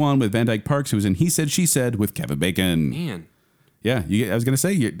was in The Swan with Van Dyke Parks, who was in He Said, She Said with Kevin Bacon. Man. Yeah, I was going to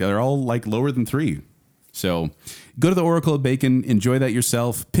say, they're all like lower than 3. So go to the Oracle of Bacon, enjoy that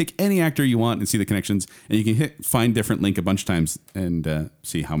yourself, pick any actor you want and see the connections, and you can find different link a bunch of times and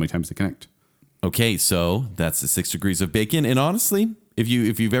see how many times they connect. Okay, so that's the 6 degrees of bacon. And honestly, if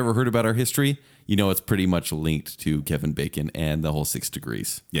you've ever heard about our history, you know it's pretty much linked to Kevin Bacon and the whole 6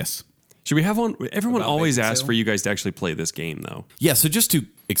 degrees. Yes. Should we have one? Everyone About always bacon asks sale? for you guys to actually play this game, though. Yeah, so just to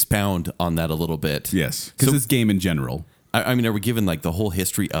expound on that a little bit. Yes. Because So- this game in general. I mean, are we given like the whole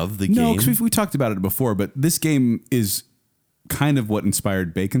history of the No, game? because we talked about it before, but this game is kind of what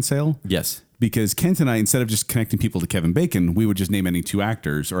inspired Bacon Sale. Yes. Because Kent and I, instead of just connecting people to Kevin Bacon, we would just name any 2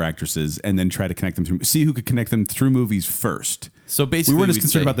 actors or actresses and then try to connect them through, see who could connect them through movies first. So basically, We weren't as we'd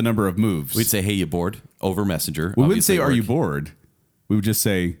concerned say- about the number of moves. We'd say, hey, you bored? Over Messenger. We wouldn't say, obviously are you work. bored? We would just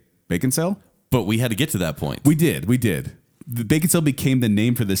say, Bacon Sale? But we had to get to that point. We did. The Bacon Sale became the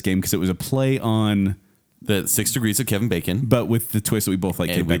name for this game because it was a play on, The 6 degrees of Kevin Bacon. but with the twist that we both like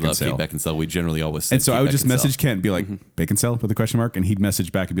And Kate we love Beckinsale. Kate Beckinsale. We generally always say And so Kate I would just Beckinsale. message Kent and be like, Bacon Sale with a question mark, and he'd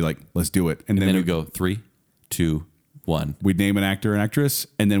message back and be like, let's do it. And And then we we go 3, 2, 1. we'd name an actor and actress,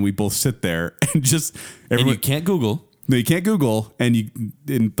 and then we both sit there and just And everyone. you can't Google. No, you can't Google,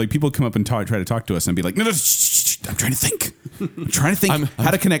 and like people come up and try to talk to us and be like, no, shh, I'm trying to think. I'm trying to think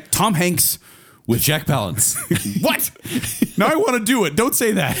how to connect Tom Hanks With Jack Palance. what? Now I want to do it. Don't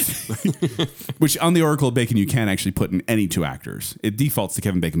say that. Which on the Oracle of Bacon, you can actually put in any 2 actors. It defaults to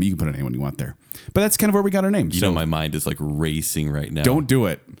Kevin Bacon, but you can put in anyone you want there. But that's kind of where we got our name. You know, my mind is like racing right now. Don't do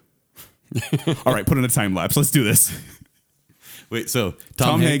it. All right, put in a time lapse. Let's do this. Wait, so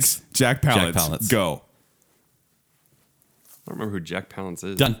Tom Hanks, Jack Palance. Jack Palance. Go. I don't remember who Jack Palance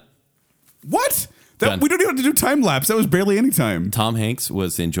is. Done. What? Done. We don't even have to do time lapse. That was barely any time. Tom Hanks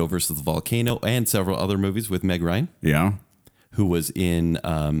was in Joe versus the Volcano and several other movies with Meg Ryan, Yeah. who was in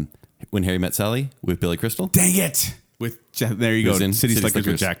When Harry Met Sally with Billy Crystal. Dang it. There you He go. was in City City Slickers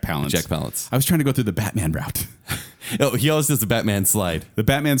with Slickers. Jack Palance. Jack Palance. I was trying to go through the Batman route. Oh, he always does the Batman slide. The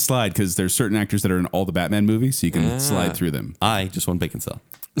Batman slide, because there's certain actors that are in all the Batman movies, so you can slide through them. I just won Bacon Cell.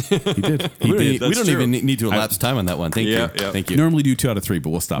 He did. He We did. don't That's true. even need to elapse time on that one. Thank Yeah, you. yeah. Thank you. Normally do 2 out of 3, but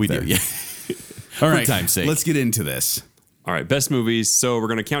we'll stop we there. do. Yeah. All right. time's sake. Let's get into this. All right, best movies. So we're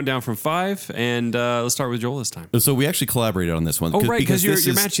going to count down from 5, and let's start with Joel this time. So we actually collaborated on this one. Oh, right, because you're this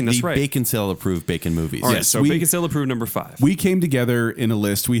is matching. That's the right. Bacon Sale approved Bacon movies. All right, Yes, so we- Bacon Sale approved number 5. We came together in a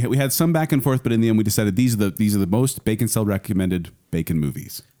list. We had some back and forth, but in the end, we decided these are the most Bacon Cell recommended Bacon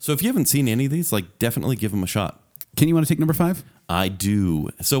movies. So if you haven't seen any of these, like definitely give them a shot. Ken, you want to take number 5? I do.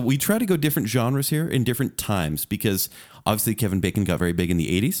 So we try to go different genres here in different times because obviously Kevin Bacon got very big in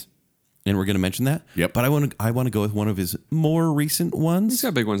the 80s. And we're going to mention that. Yep. But I want to go with one of his more recent ones. He's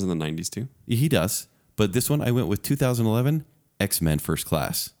got big ones in the 90s, too. He does. But this one, I went with 2011, X-Men First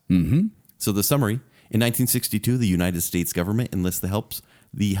Class. Mm-hmm. So the summary, in 1962, the United States government enlists the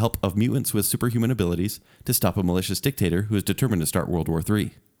help of mutants with superhuman abilities to stop a malicious dictator who is determined to start World War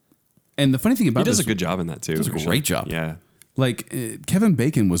III. And the funny thing about He does this, a good job in that, too. does a great job. Yeah. like Kevin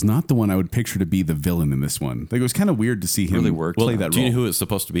Bacon was not the one I would picture to be the villain in this one. Like it was kind of weird to see him Really worked. play that Do you role. know who it's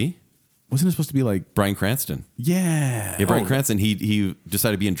supposed to be? Wasn't it supposed to be like, Bryan Cranston. yeah. Yeah, Bryan Cranston, he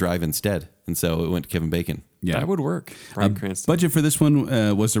decided to be in Drive instead. And so it went to Kevin Bacon. Yeah. That would work. Bryan Cranston. Budget for this one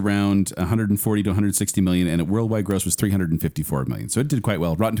was around 140 to 160 million, and worldwide gross was 354 million. So it did quite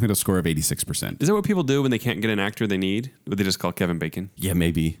well. Rotten Tomatoes score of 86%. Is that what people do when they can't get an actor they need? Would they just call Kevin Bacon? Yeah,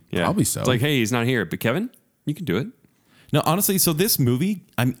 maybe. Yeah. Probably so. It's like, hey, he's not here. But Kevin, you can do it. No, honestly, so this movie,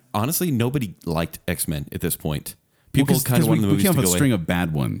 nobody liked X-Men at this point. People kind of wanted the we movies came to off go a away. string of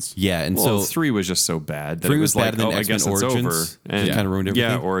bad ones. Yeah, and Well, so 3 was just so bad that 3 it was was bad, like, and then oh, I X-Men guess it's Origins over. And kind of ruined Yeah,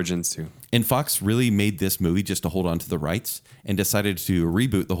 everything. Origins too. And Fox really made this movie just to hold on to the rights and decided to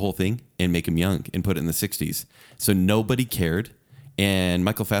reboot the whole thing and make him young and put it in the 60s. So nobody cared. And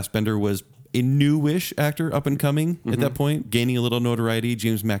Michael Fassbender was a newish actor up and coming at that point, gaining a little notoriety.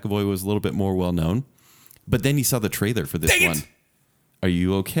 James McAvoy was a little bit more well known. But then you saw the trailer for this one. Are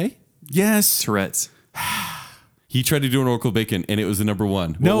you okay? Yes. Tourette's. He tried to do an Oracle Bacon and it was the number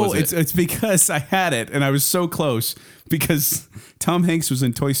one. What No, was it? it's because I had it and I was so close because Tom Hanks was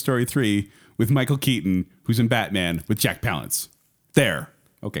in Toy Story 3 with Michael Keaton, who's in Batman with Jack Palance. There.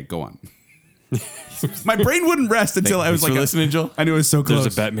 Okay, go on. My brain wouldn't rest until I was Thanks like, for listening, Joel. I knew it was so close.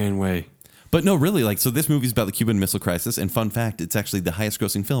 There's a Batman way. But no, really, like, so this movie's about the Cuban Missile Crisis, and fun fact, it's actually the highest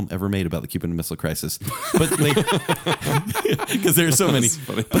grossing film ever made about the Cuban Missile Crisis. But because there's so many.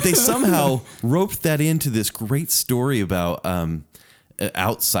 But they somehow roped that into this great story about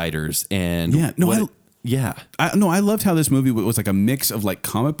outsiders and Yeah, no, yeah. I loved how this movie was like a mix of like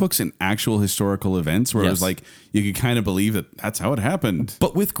comic books and actual historical events where it was Yes. like you could kind of believe that that's how it happened.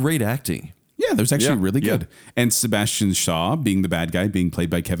 But with great acting. Yeah, that was actually Yeah, really yeah. good. And Sebastian Shaw, being the bad guy, being played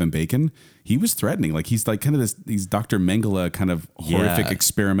by Kevin Bacon, he was threatening. Like he's like kind of he's Dr. Mengele kind of horrific Yeah.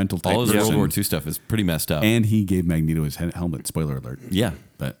 experimental type All his person. World War II stuff is pretty messed up. And he gave Magneto his helmet. Spoiler alert. yeah.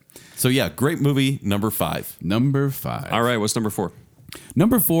 But So yeah, great movie, number 5. number 5. All right, what's number 4?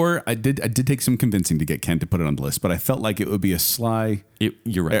 Number 4, I did take some convincing to get Ken to put it on the list, but I felt like it would be a sly,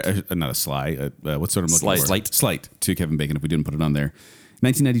 You're right. not a sly, what sort of Slight. slight to Kevin Bacon if we didn't put it on there.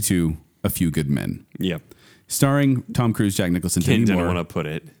 1992, A Few Good Men, Yeah. starring Tom Cruise, Jack Nicholson, Ken Demi didn't Moore, want to put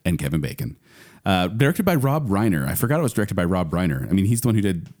it. and Kevin Bacon. Directed by Rob Reiner. I forgot it was directed by Rob Reiner. I mean, he's the one who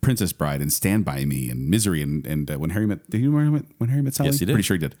did Princess Bride and Stand By Me and Misery and When Harry Met. Did you know When Harry Met Sally? Yes, he did. Pretty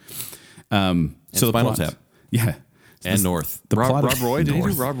sure he did. So the Spinal plot- Tap. Yeah. And North. The plot Rob of- Roy? Did he do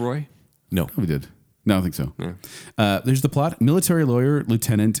North. Rob Roy? No. We did. No, I don't think so. There's the plot. Military lawyer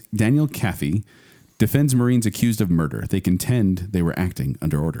Lieutenant Daniel Caffey defends Marines accused of murder. They contend they were acting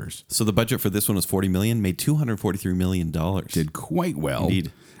under orders. So the budget for this one was $40 million, made $243 million. Did quite well.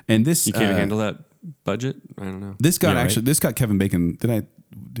 Indeed. And this You can't handle that budget? I don't know. This got Yeah, right. this got Kevin Bacon.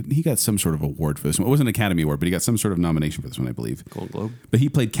 He got some sort of award for this one. It wasn't an Academy Award, but he got some sort of nomination for this one, I believe. Gold Globe. But he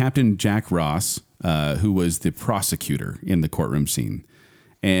played Captain Jack Ross, who was the prosecutor in the courtroom scene.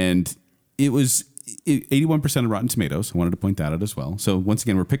 And it was 81% of Rotten Tomatoes. I wanted to point that out as well. So once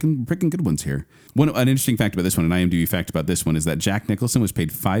again, we're picking good ones here. An interesting fact about this one, an IMDb fact about this one, is that Jack Nicholson was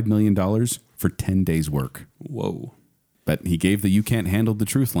paid $5 million for 10 days' work. Whoa. But he gave the "you can't handle the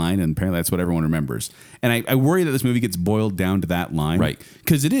truth" line, and apparently that's what everyone remembers. And I worry that this movie gets boiled down to that line. Right.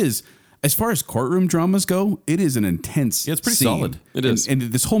 Because it is, as far as courtroom dramas go, it is an intense Yeah, it's pretty scene. solid. It is. And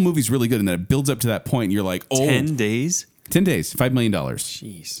this whole movie's really good, and then it builds up to that point, and you're like, oh, 10 days? 10 days, $5 million.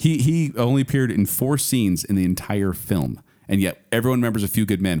 Jeez. He only appeared in 4 scenes in the entire film. And yet everyone remembers A Few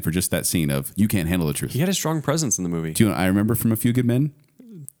Good Men for just that scene of "you can't handle the truth." He had a strong presence in the movie. Do you know what I remember from A Few Good Men?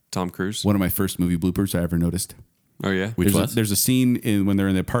 Tom Cruise. One of my first movie bloopers I ever noticed. Oh, yeah? There's a scene when they're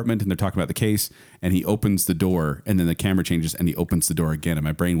in the apartment and they're talking about the case, and he opens the door, and then the camera changes, and he opens the door again, and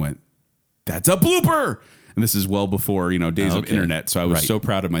my brain went, "That's a blooper!" And this is well before, days of Okay. internet. So I was Right. so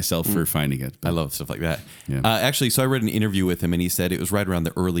proud of myself for finding it. I love stuff like that. Yeah. Actually, so I read an interview with him, and he said it was right around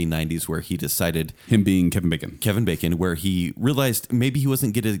the early 90s where he decided, Him being Kevin Bacon. Kevin Bacon, where he realized maybe he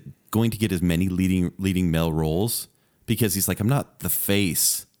wasn't going to get as many leading male roles because he's like, I'm not the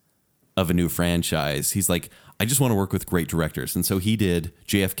face of a new franchise. He's like, I just want to work with great directors. And so he did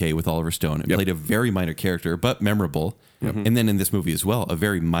JFK with Oliver Stone and Yep. played a very minor character, but memorable. And then in this movie as well, a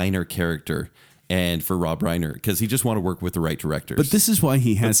very minor character. And for Rob Reiner, because he just want to work with the right directors. But this is why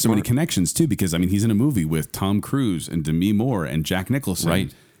he has so many smart. connections too, because he's in a movie with Tom Cruise and Demi Moore and Jack Nicholson.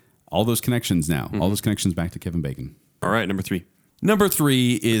 Right. All those connections now. All those connections back to Kevin Bacon. All right, number 3. Number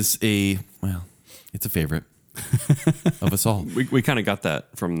 3 is it's a favorite of us all. We kind of got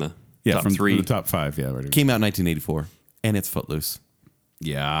that from the top from 3. the top 5. Yeah. Right. Came out in 1984, and it's Footloose.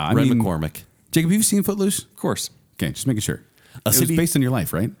 Yeah. Ren McCormick. Jacob, have you seen Footloose? Of course. Okay, just making sure. It was city- based on your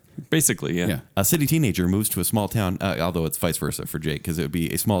life, right? Basically, yeah. Yeah. A city teenager moves to a small town, although it's vice versa for Jake, because it would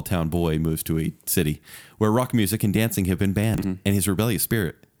be a small town boy moves to a city where rock music and dancing have been banned, and his rebellious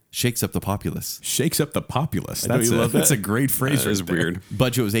spirit shakes up the populace. Shakes up the populace. know you love That's that. a great phrase. That is right there. weird.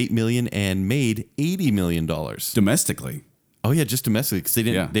 Budget was $8 million and made $80 million. Domestically. Oh yeah, just domestic, because they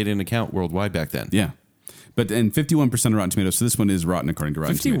didn't account worldwide back then. Yeah. But 51% of Rotten Tomatoes. So this one is rotten according to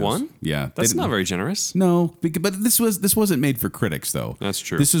Rotten 51? Tomatoes. Yeah. They That's didn't- not very generous. No, but this wasn't made for critics though. That's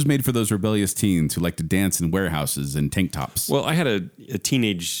true. This was made for those rebellious teens who like to dance in warehouses and tank tops. Well, I had a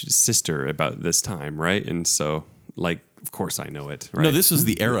teenage sister about this time, right? And so, of course I know it, right? No, this was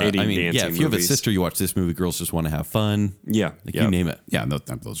the era. I 80 mean, yeah, dancing if you have a movies. sister, you watch this movie, girls just want to have fun. Yeah. You name it. Yeah,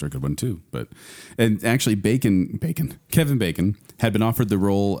 those are a good one too. And actually, Kevin Bacon had been offered the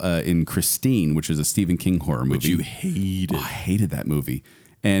role in Christine, which is a Stephen King horror movie. Which you hated. Oh, I hated that movie.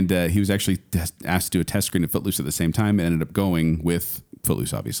 And he was actually asked to do a test screen at Footloose at the same time, and ended up going with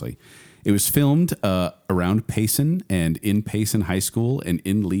Footloose. Obviously, it was filmed around Payson and in Payson High School and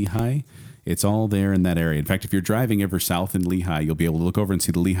in Lehigh. It's all there in that area. In fact, if you're driving ever south in Lehigh, you'll be able to look over and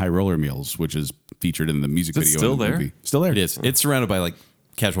see the Lehigh Roller Mills, which is featured in the music Is it video. still in the there? movie. Still there. It is. It's surrounded by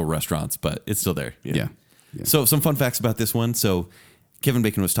casual restaurants, but it's still there. Yeah. So some fun facts about this one. So Kevin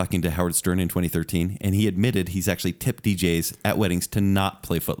Bacon was talking to Howard Stern in 2013, and he admitted he's actually tipped DJs at weddings to not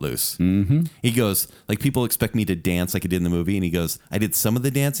play Footloose. Mm-hmm. He goes, people expect me to dance like I did in the movie, and he goes, I did some of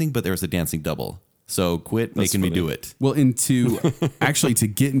the dancing, but there was a dancing double. So quit making me funny. do it. Well, to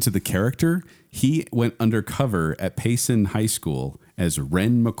get into the character, he went undercover at Payson High School as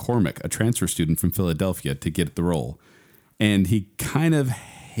Ren McCormick, a transfer student from Philadelphia, to get the role. And he kind of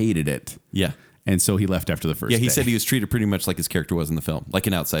hated it. Yeah. And so he left after the first Yeah, day. he said he was treated pretty much like his character was in the film, like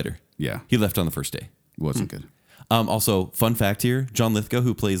an outsider. Yeah. He left on the first day. It wasn't good. Also, fun fact here, John Lithgow,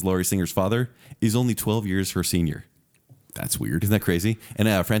 who plays Laurie Singer's father, is only 12 years her senior. That's weird. Isn't that crazy? And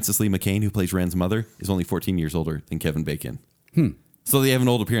Frances Lee McCain, who plays Ren's mother, is only 14 years older than Kevin Bacon. So they have an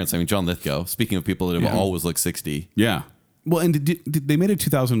old appearance. I mean, John Lithgow, speaking of people that have always looked 60. Yeah. Well, and did they made a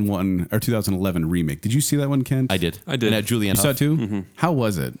 2001 or 2011 remake. Did you see that one, Ken? I did. I did. And at Julianne You saw Hough. it too? How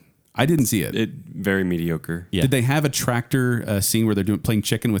was it? I didn't see it. Very mediocre. Yeah. Did they have a tractor scene where they're playing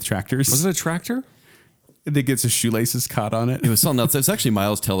chicken with tractors? Was it a tractor? They gets his shoelaces caught on it. It was something else. It was actually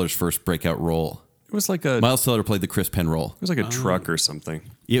Miles Teller's first breakout role. It was like a Miles Teller played the Chris Penn role. a truck or something.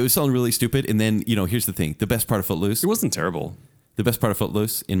 Yeah, it was something really stupid. And then, here's the thing. The best part of Footloose, It wasn't terrible. the best part of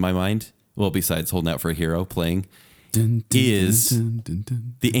Footloose, in my mind, well, besides holding out for a hero playing, is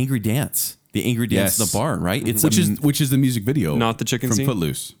the angry dance. The angry dance in the Yes. barn, right? It's which is the music video, Not the chicken from scene?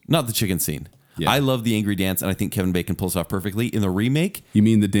 Footloose. not the chicken scene. Yeah. I love the angry dance, and I think Kevin Bacon pulls it off perfectly. In the remake, You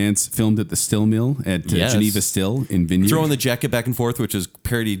mean the dance filmed at the Still Mill at Yes. Geneva Still in Vineyard? throwing the jacket back and forth, which is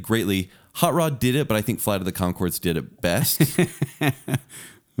parodied greatly. Hot Rod did it, but I think Flight of the Conchords did it best.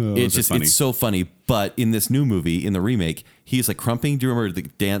 those are funny. It's so funny. But in this new movie, in the remake, he's like crumping. Do you remember the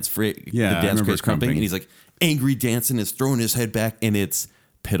dance? Yeah, I the dance remember craze crumping, crumping. and he's like angry dancing, is throwing his head back, and it's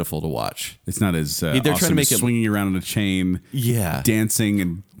pitiful to watch. It's not as trying to awesome make as it- swinging around on a chain, Yeah, dancing,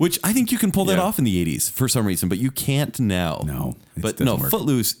 and which I think you can pull that Yeah. off in the '80s for some reason, but you can't now. No, it but doesn't no, work.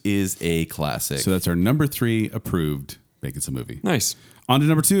 Footloose is a classic. so that's our number 3 approved Bacon's a movie. Nice. On to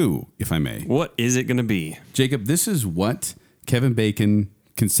number 2, if I may. What is it going to be? Jacob, this is what Kevin Bacon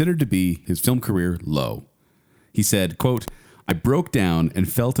considered to be his film career low. He said, quote, I broke down and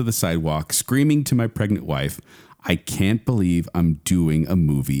fell to the sidewalk screaming to my pregnant wife, I can't believe I'm doing a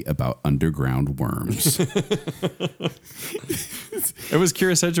movie about underground worms. It was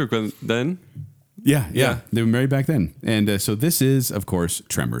Kira Sedgwick then. Yeah. They were married back then. And so this is, of course,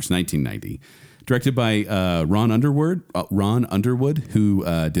 Tremors, 1990. Directed by Ron Underwood, who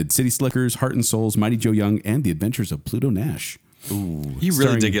did City Slickers, Heart and Souls, Mighty Joe Young, and The Adventures of Pluto Nash. He really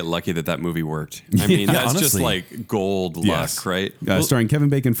Starring- did get lucky that movie worked. I mean, Yeah, that's just honestly. like gold Yes. luck, right? Starring Kevin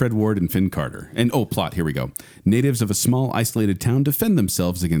Bacon, Fred Ward, and Finn Carter. And plot, here we go. Natives of a small, isolated town defend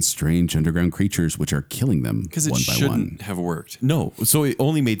themselves against strange underground creatures which are killing them Because it one by shouldn't one. have worked. No, so it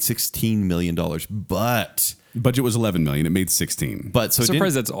only made $16 million, but Budget was $11 million. It made 16. so it Surprised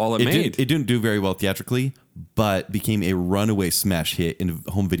didn't- that's all it made. It didn't do very well theatrically, but became a runaway smash hit in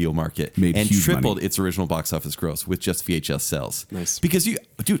the home video market Made and huge tripled money. its original box office gross with just VHS sales. Nice. Because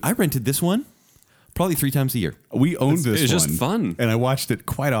I rented this one probably 3 times a year. We owned this it's one. just fun. And I watched it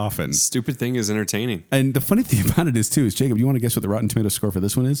quite often. Stupid thing is entertaining. And the funny thing about it is, too, is Jacob, you want to guess what the Rotten Tomato score for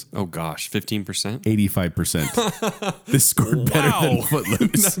this one is? Oh gosh, 15%. 85%. This scored better than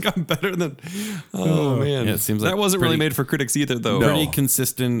Footloose. That got better than. Oh man, Yeah, it seems like that wasn't really pretty- made for critics either, though. Pretty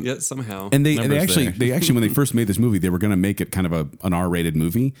consistent. Yet somehow. And they Numbers actually there. when they first made this movie, they were going to make it kind of an R-rated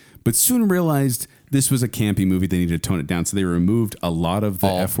movie, but soon realized this was a campy movie. They needed to tone it down, so they removed a lot of the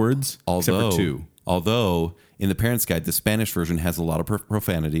F words, except for 2. Although in the Parents Guide, the Spanish version has a lot of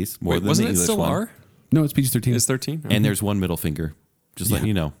profanities, more Wait, than wasn't the it English still one. R? No, it's PG-13. It's 13. And there's one middle finger. Just letting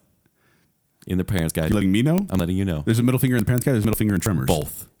you know. In the Parents Guide. You letting me know? I'm letting you know. There's a middle finger in the Parents Guide. There's a middle finger in Tremors.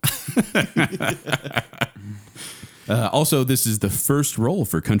 Both. Also, this is the first role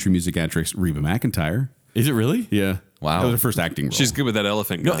for country music actress Reba McEntire. Is it really? Yeah. Wow. That was her first acting role. She's good with that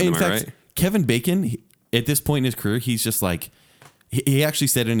elephant No, gun. in Am I fact, right? Kevin Bacon, at this point in his career, he's just like, he actually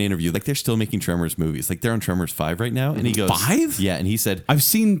said in an interview, like they're still making Tremors movies. Like they're on Tremors 5 right now. And he goes, 5? Yeah. And he said, I've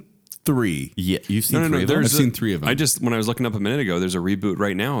seen 3. yeah, you've seen No, 3 of them? I've there's seen 3 of them. when I was looking up a minute ago, there's a reboot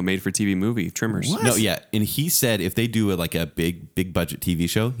right now, a made-for-TV movie, Tremors. What? No, yeah. And he said if they do like a big budget TV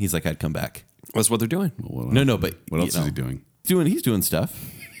show, he's like, I'd come back. That's what they're doing. No, but What else is he doing? He's doing stuff.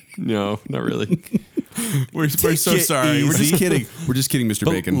 No, not really. We're so it sorry. We're just easy. kidding. We're just kidding, Mr.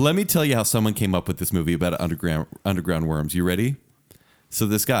 But Bacon. let me tell you how someone came up with this movie about underground worms. You ready? So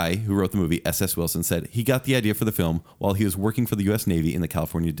this guy who wrote the movie, S.S. Wilson, said he got the idea for the film while he was working for the U.S. Navy in the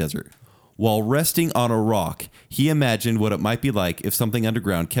California desert. While resting on a rock, he imagined what it might be like if something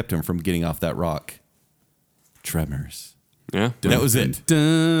underground kept him from getting off that rock. Tremors. Yeah. That was it.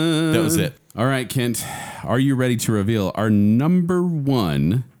 Dun. That was it. All right, Kent. Are you ready to reveal our number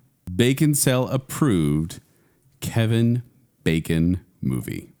 1 Bacon Cell approved Kevin Bacon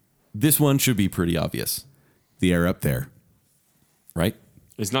movie? This one should be pretty obvious, The Air Up There. right?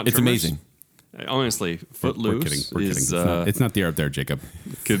 It's not. It's Tremors. amazing. Honestly, Footloose We're kidding. is. It's not The Air Up There, Jacob.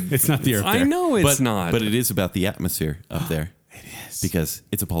 It's not The Air Up There. I know it's not. But it is about the atmosphere up there. It is. Because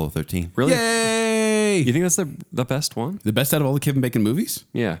it's Apollo 13. Really? Yay! You think that's the best one? The best out of all the Kevin Bacon movies?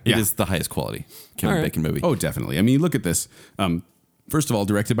 Yeah. It is the highest quality Kevin All right. Bacon movie. Oh, definitely. I mean, look at this. First of all,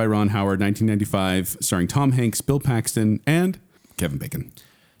 directed by Ron Howard, 1995, starring Tom Hanks, Bill Paxton, and Kevin Bacon.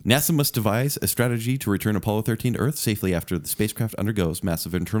 NASA must devise a strategy to return Apollo 13 to Earth safely after the spacecraft undergoes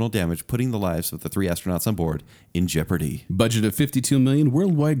massive internal damage, putting the lives of the 3 astronauts on board in jeopardy. Budget of $52 million,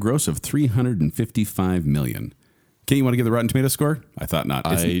 worldwide gross of $355 million. Kent, you want to give the Rotten Tomato score? I thought not.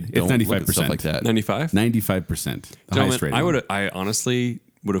 It's, I don't it's 95%. look at stuff like that. 95. 95%. The highest rating. I honestly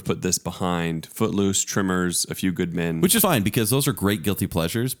would have put this behind Footloose, Tremors, A Few Good Men. Which is fine because those are great guilty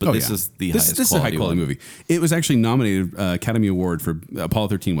pleasures, but this is the highest This is a high quality one. movie. It was actually nominated Academy Award for Apollo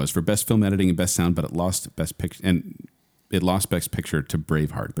 13 was for best film editing and best sound, but it lost best picture and it lost best picture to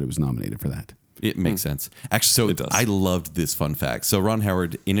Braveheart, but it was nominated for that. It makes sense. Actually, It does. I loved this fun fact. So Ron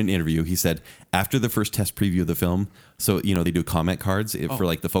Howard, in an interview, he said after the first test preview of the film, so they do comment cards for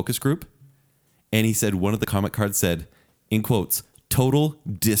like the focus group, and he said one of the comment cards said, in quotes, "total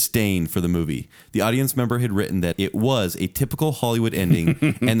disdain for the movie." The audience member had written that it was a typical Hollywood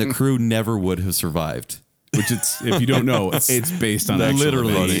ending, and the crew never would have survived. Which it's, if you don't know, it's based on That's actual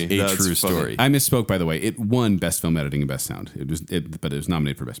literally events. a That's true funny. story. I misspoke, by the way. It won best film editing and best sound. But it was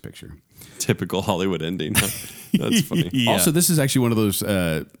nominated for best picture. Typical Hollywood ending. That's funny. Yeah. Also, this is actually one of those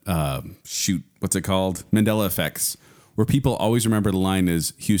what's it called? Mandela effects, where people always remember the line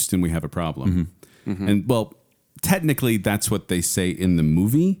is "Houston, we have a problem," and well, technically that's what they say in the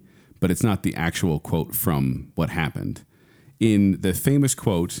movie, but it's not the actual quote from what happened. In the famous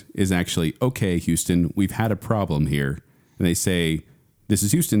quote is actually, "Okay, Houston, we've had a problem here," and they say, "This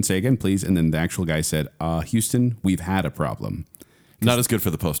is Houston. Say again, please." And then the actual guy said, "Houston, we've had a problem." Not as good for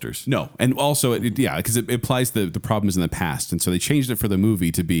the posters. No, and also, because it implies the problem is in the past, and so they changed it for the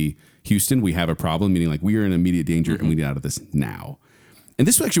movie to be Houston, we have a problem, meaning like we are in immediate danger and we need out of this now. And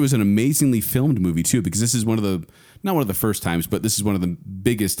this actually was an amazingly filmed movie too, because this is not one of the first times, but this is one of the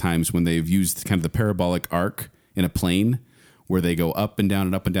biggest times when they've used kind of the parabolic arc in a plane, where they go up and down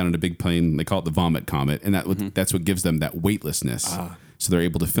in a big plane. They call it the vomit comet, and that's what gives them that weightlessness. So they're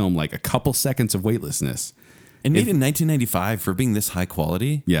able to film like a couple seconds of weightlessness. And made in 1995 for being this high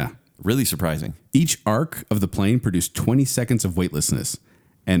quality. Yeah. Really surprising. Each arc of the plane produced 20 seconds of weightlessness,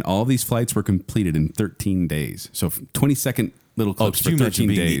 and all these flights were completed in 13 days. So 20-second little clips could for you imagine 13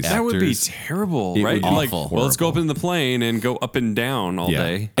 being the days. actor? That would be Actors. terrible, It right? would be Like, awful. well, let's go up in the plane and go up and down all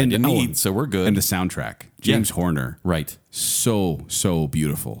day. And And need, so we're good. And the soundtrack, James Horner, Right. so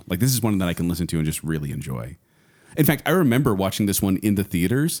beautiful. Like, this is one that I can listen to and just really enjoy. In fact, I remember watching this one in the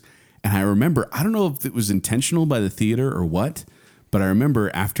theaters, and I don't know if it was intentional by the theater or what, but I remember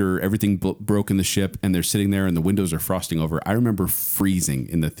after everything broke in the ship and they're sitting there and the windows are frosting over, I remember freezing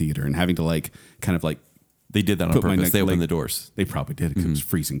in the theater and having to kind of They did that on put my purpose. neck- They opened like- the doors. They probably did because it was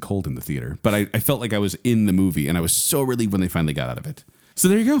freezing cold in the theater. But I felt like I was in the movie, and I was so relieved when they finally got out of it. So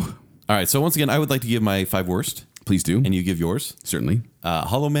there you go. All right. So once again, I would like to give my 5 worst, Please do. and you give yours. Certainly.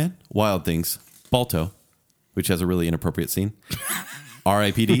 Hollow Man, Wild Things, Balto, which has a really inappropriate scene,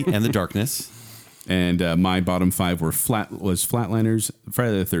 R.I.P.D. and The Darkness. And my bottom 5 was Flatliners,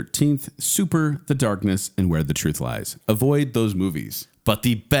 Friday the 13th, Super, The Darkness, and Where the Truth Lies. Avoid those movies. But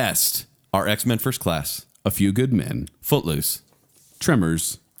the best are X-Men First Class, A Few Good Men, Footloose,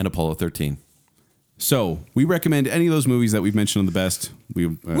 Tremors. and Apollo 13. So we recommend any of those movies that we've mentioned on the best. We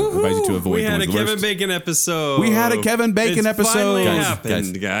advise you to avoid We the had ones a the Kevin worst. Bacon episode. We had a Kevin Bacon It's episode. Finally Guys,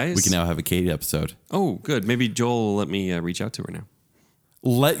 happened, guys. We can now have a Katie episode. Oh, good. Maybe Joel will let me reach out to her now.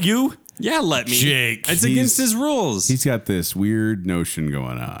 Let you? Yeah, let me. Jake. It's against his rules. He's got this weird notion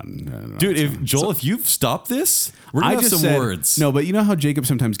going on. Dude, if you've stopped this, we're going to have some said, words. No, but you know how Jacob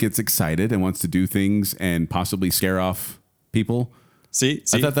sometimes gets excited and wants to do things and possibly scare off people? See,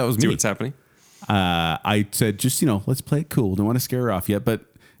 I thought that was See me. what's happening? I said, just, let's play it cool. Don't want to scare her off yet. But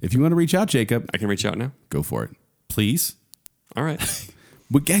if you want to reach out, Jacob, I can reach out now. go for it. Please? All right.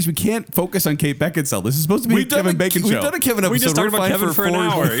 But guys, we can't focus on Kate Beckinsale. This is supposed to be a Kevin Bacon show. We've done a Kevin episode. We just talked We're about fine Kevin for an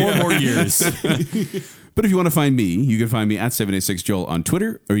hour, four yeah. more years. But if you want to find me, you can find me at 786Joel on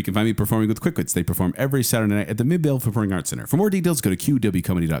Twitter, or you can find me performing with Quickwits. They perform every Saturday night at the Mid-Bell Performing Arts Center. For more details, go to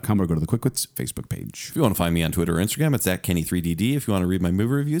qwcomedy.com or go to the Quickwits Facebook page. If you want to find me on Twitter or Instagram, it's at Kenny3DD. If you want to read my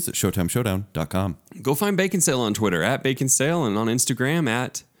movie reviews, it's ShowtimeShowdown.com. Go find Bacon Sale on Twitter at Bacon Sale and on Instagram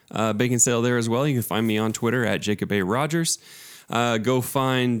at Bacon Sale there as well. You can find me on Twitter at Jacob A. Rogers. Go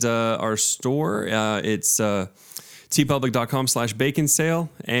find our store. It's tpublic.com/bacon sale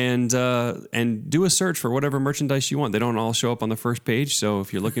and do a search for whatever merchandise you want. They don't all show up on the first page. So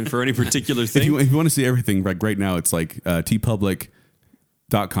if you're looking for any particular If thing, you want to see everything, like right now, it's like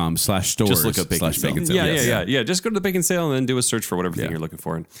tpublic.com/stores. Just look up Bacon Sale. Yeah. Just go to the Bacon Sale and then do a search for whatever thing you're looking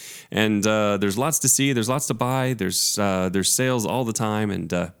for. And there's lots to see. There's lots to buy. There's sales all the time. And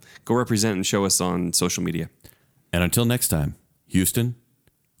go represent and show us on social media. And until next time, Houston,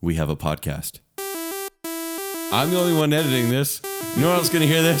 we have a podcast. I'm the only one editing this. No one else going to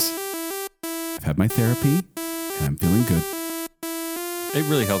hear this. I've had my therapy, and I'm feeling good. It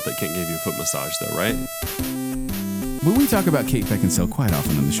really helped that Kent gave you a foot massage, though, right? Well, we talk about Kate Beckinsale quite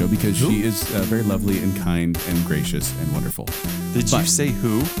often on the show because she is very lovely and kind and gracious and wonderful. Did you say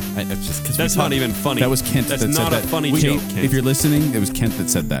who? It's just 'cause That's not even funny. That was Kent That's that said not a that. funny Wait, joke, Kent. If you're listening, it was Kent that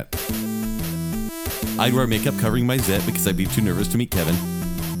said that. I wear makeup covering my zit because I'd be too nervous to meet Kevin.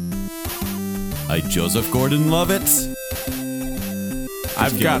 I Joseph Gordon-Levitt.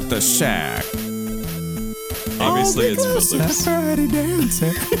 I've got the sack. Obviously, it's Footloose.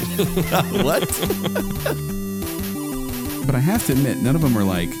 What? But I have to admit, none of them are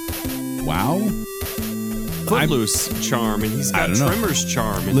like, wow. Footloose charm, and he's I got don't know. Tremors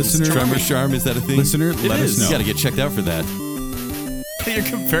charm. And Listener- he's Tremor's charm, is that a thing? Listener, let is. us know. You got to get checked out for that. You're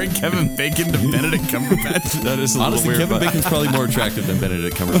comparing Kevin Bacon to Benedict Cumberbatch. That is a Honestly, little weird. Kevin but- Bacon's probably more attractive than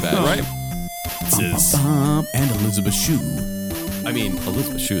Benedict Cumberbatch, right? And Elizabeth Shue. I mean,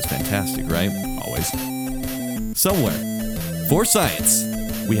 Elizabeth Shue is fantastic, right? Always. Somewhere, for science,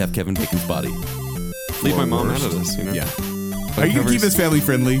 we have Kevin Bacon's body. Leave my mom out of this, you know? Yeah. Are you going to keep this family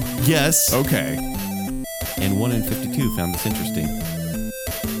friendly? Yes. Okay. And 1 in 52 found this interesting.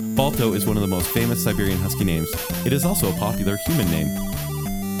 Balto is one of the most famous Siberian Husky names. It is also a popular human name.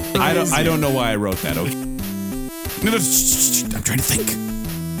 I don't know why I wrote that. Okay. No, I'm trying to think.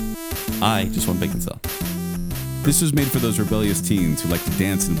 I just want bacon cell. This was made for those rebellious teens who like to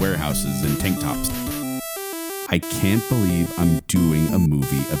dance in warehouses in tank tops. I can't believe I'm doing a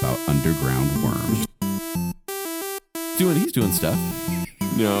movie about underground worms. He's doing stuff.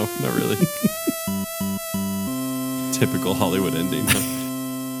 No, not really. Typical Hollywood ending.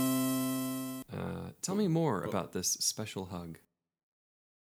 Tell me more about this special hug.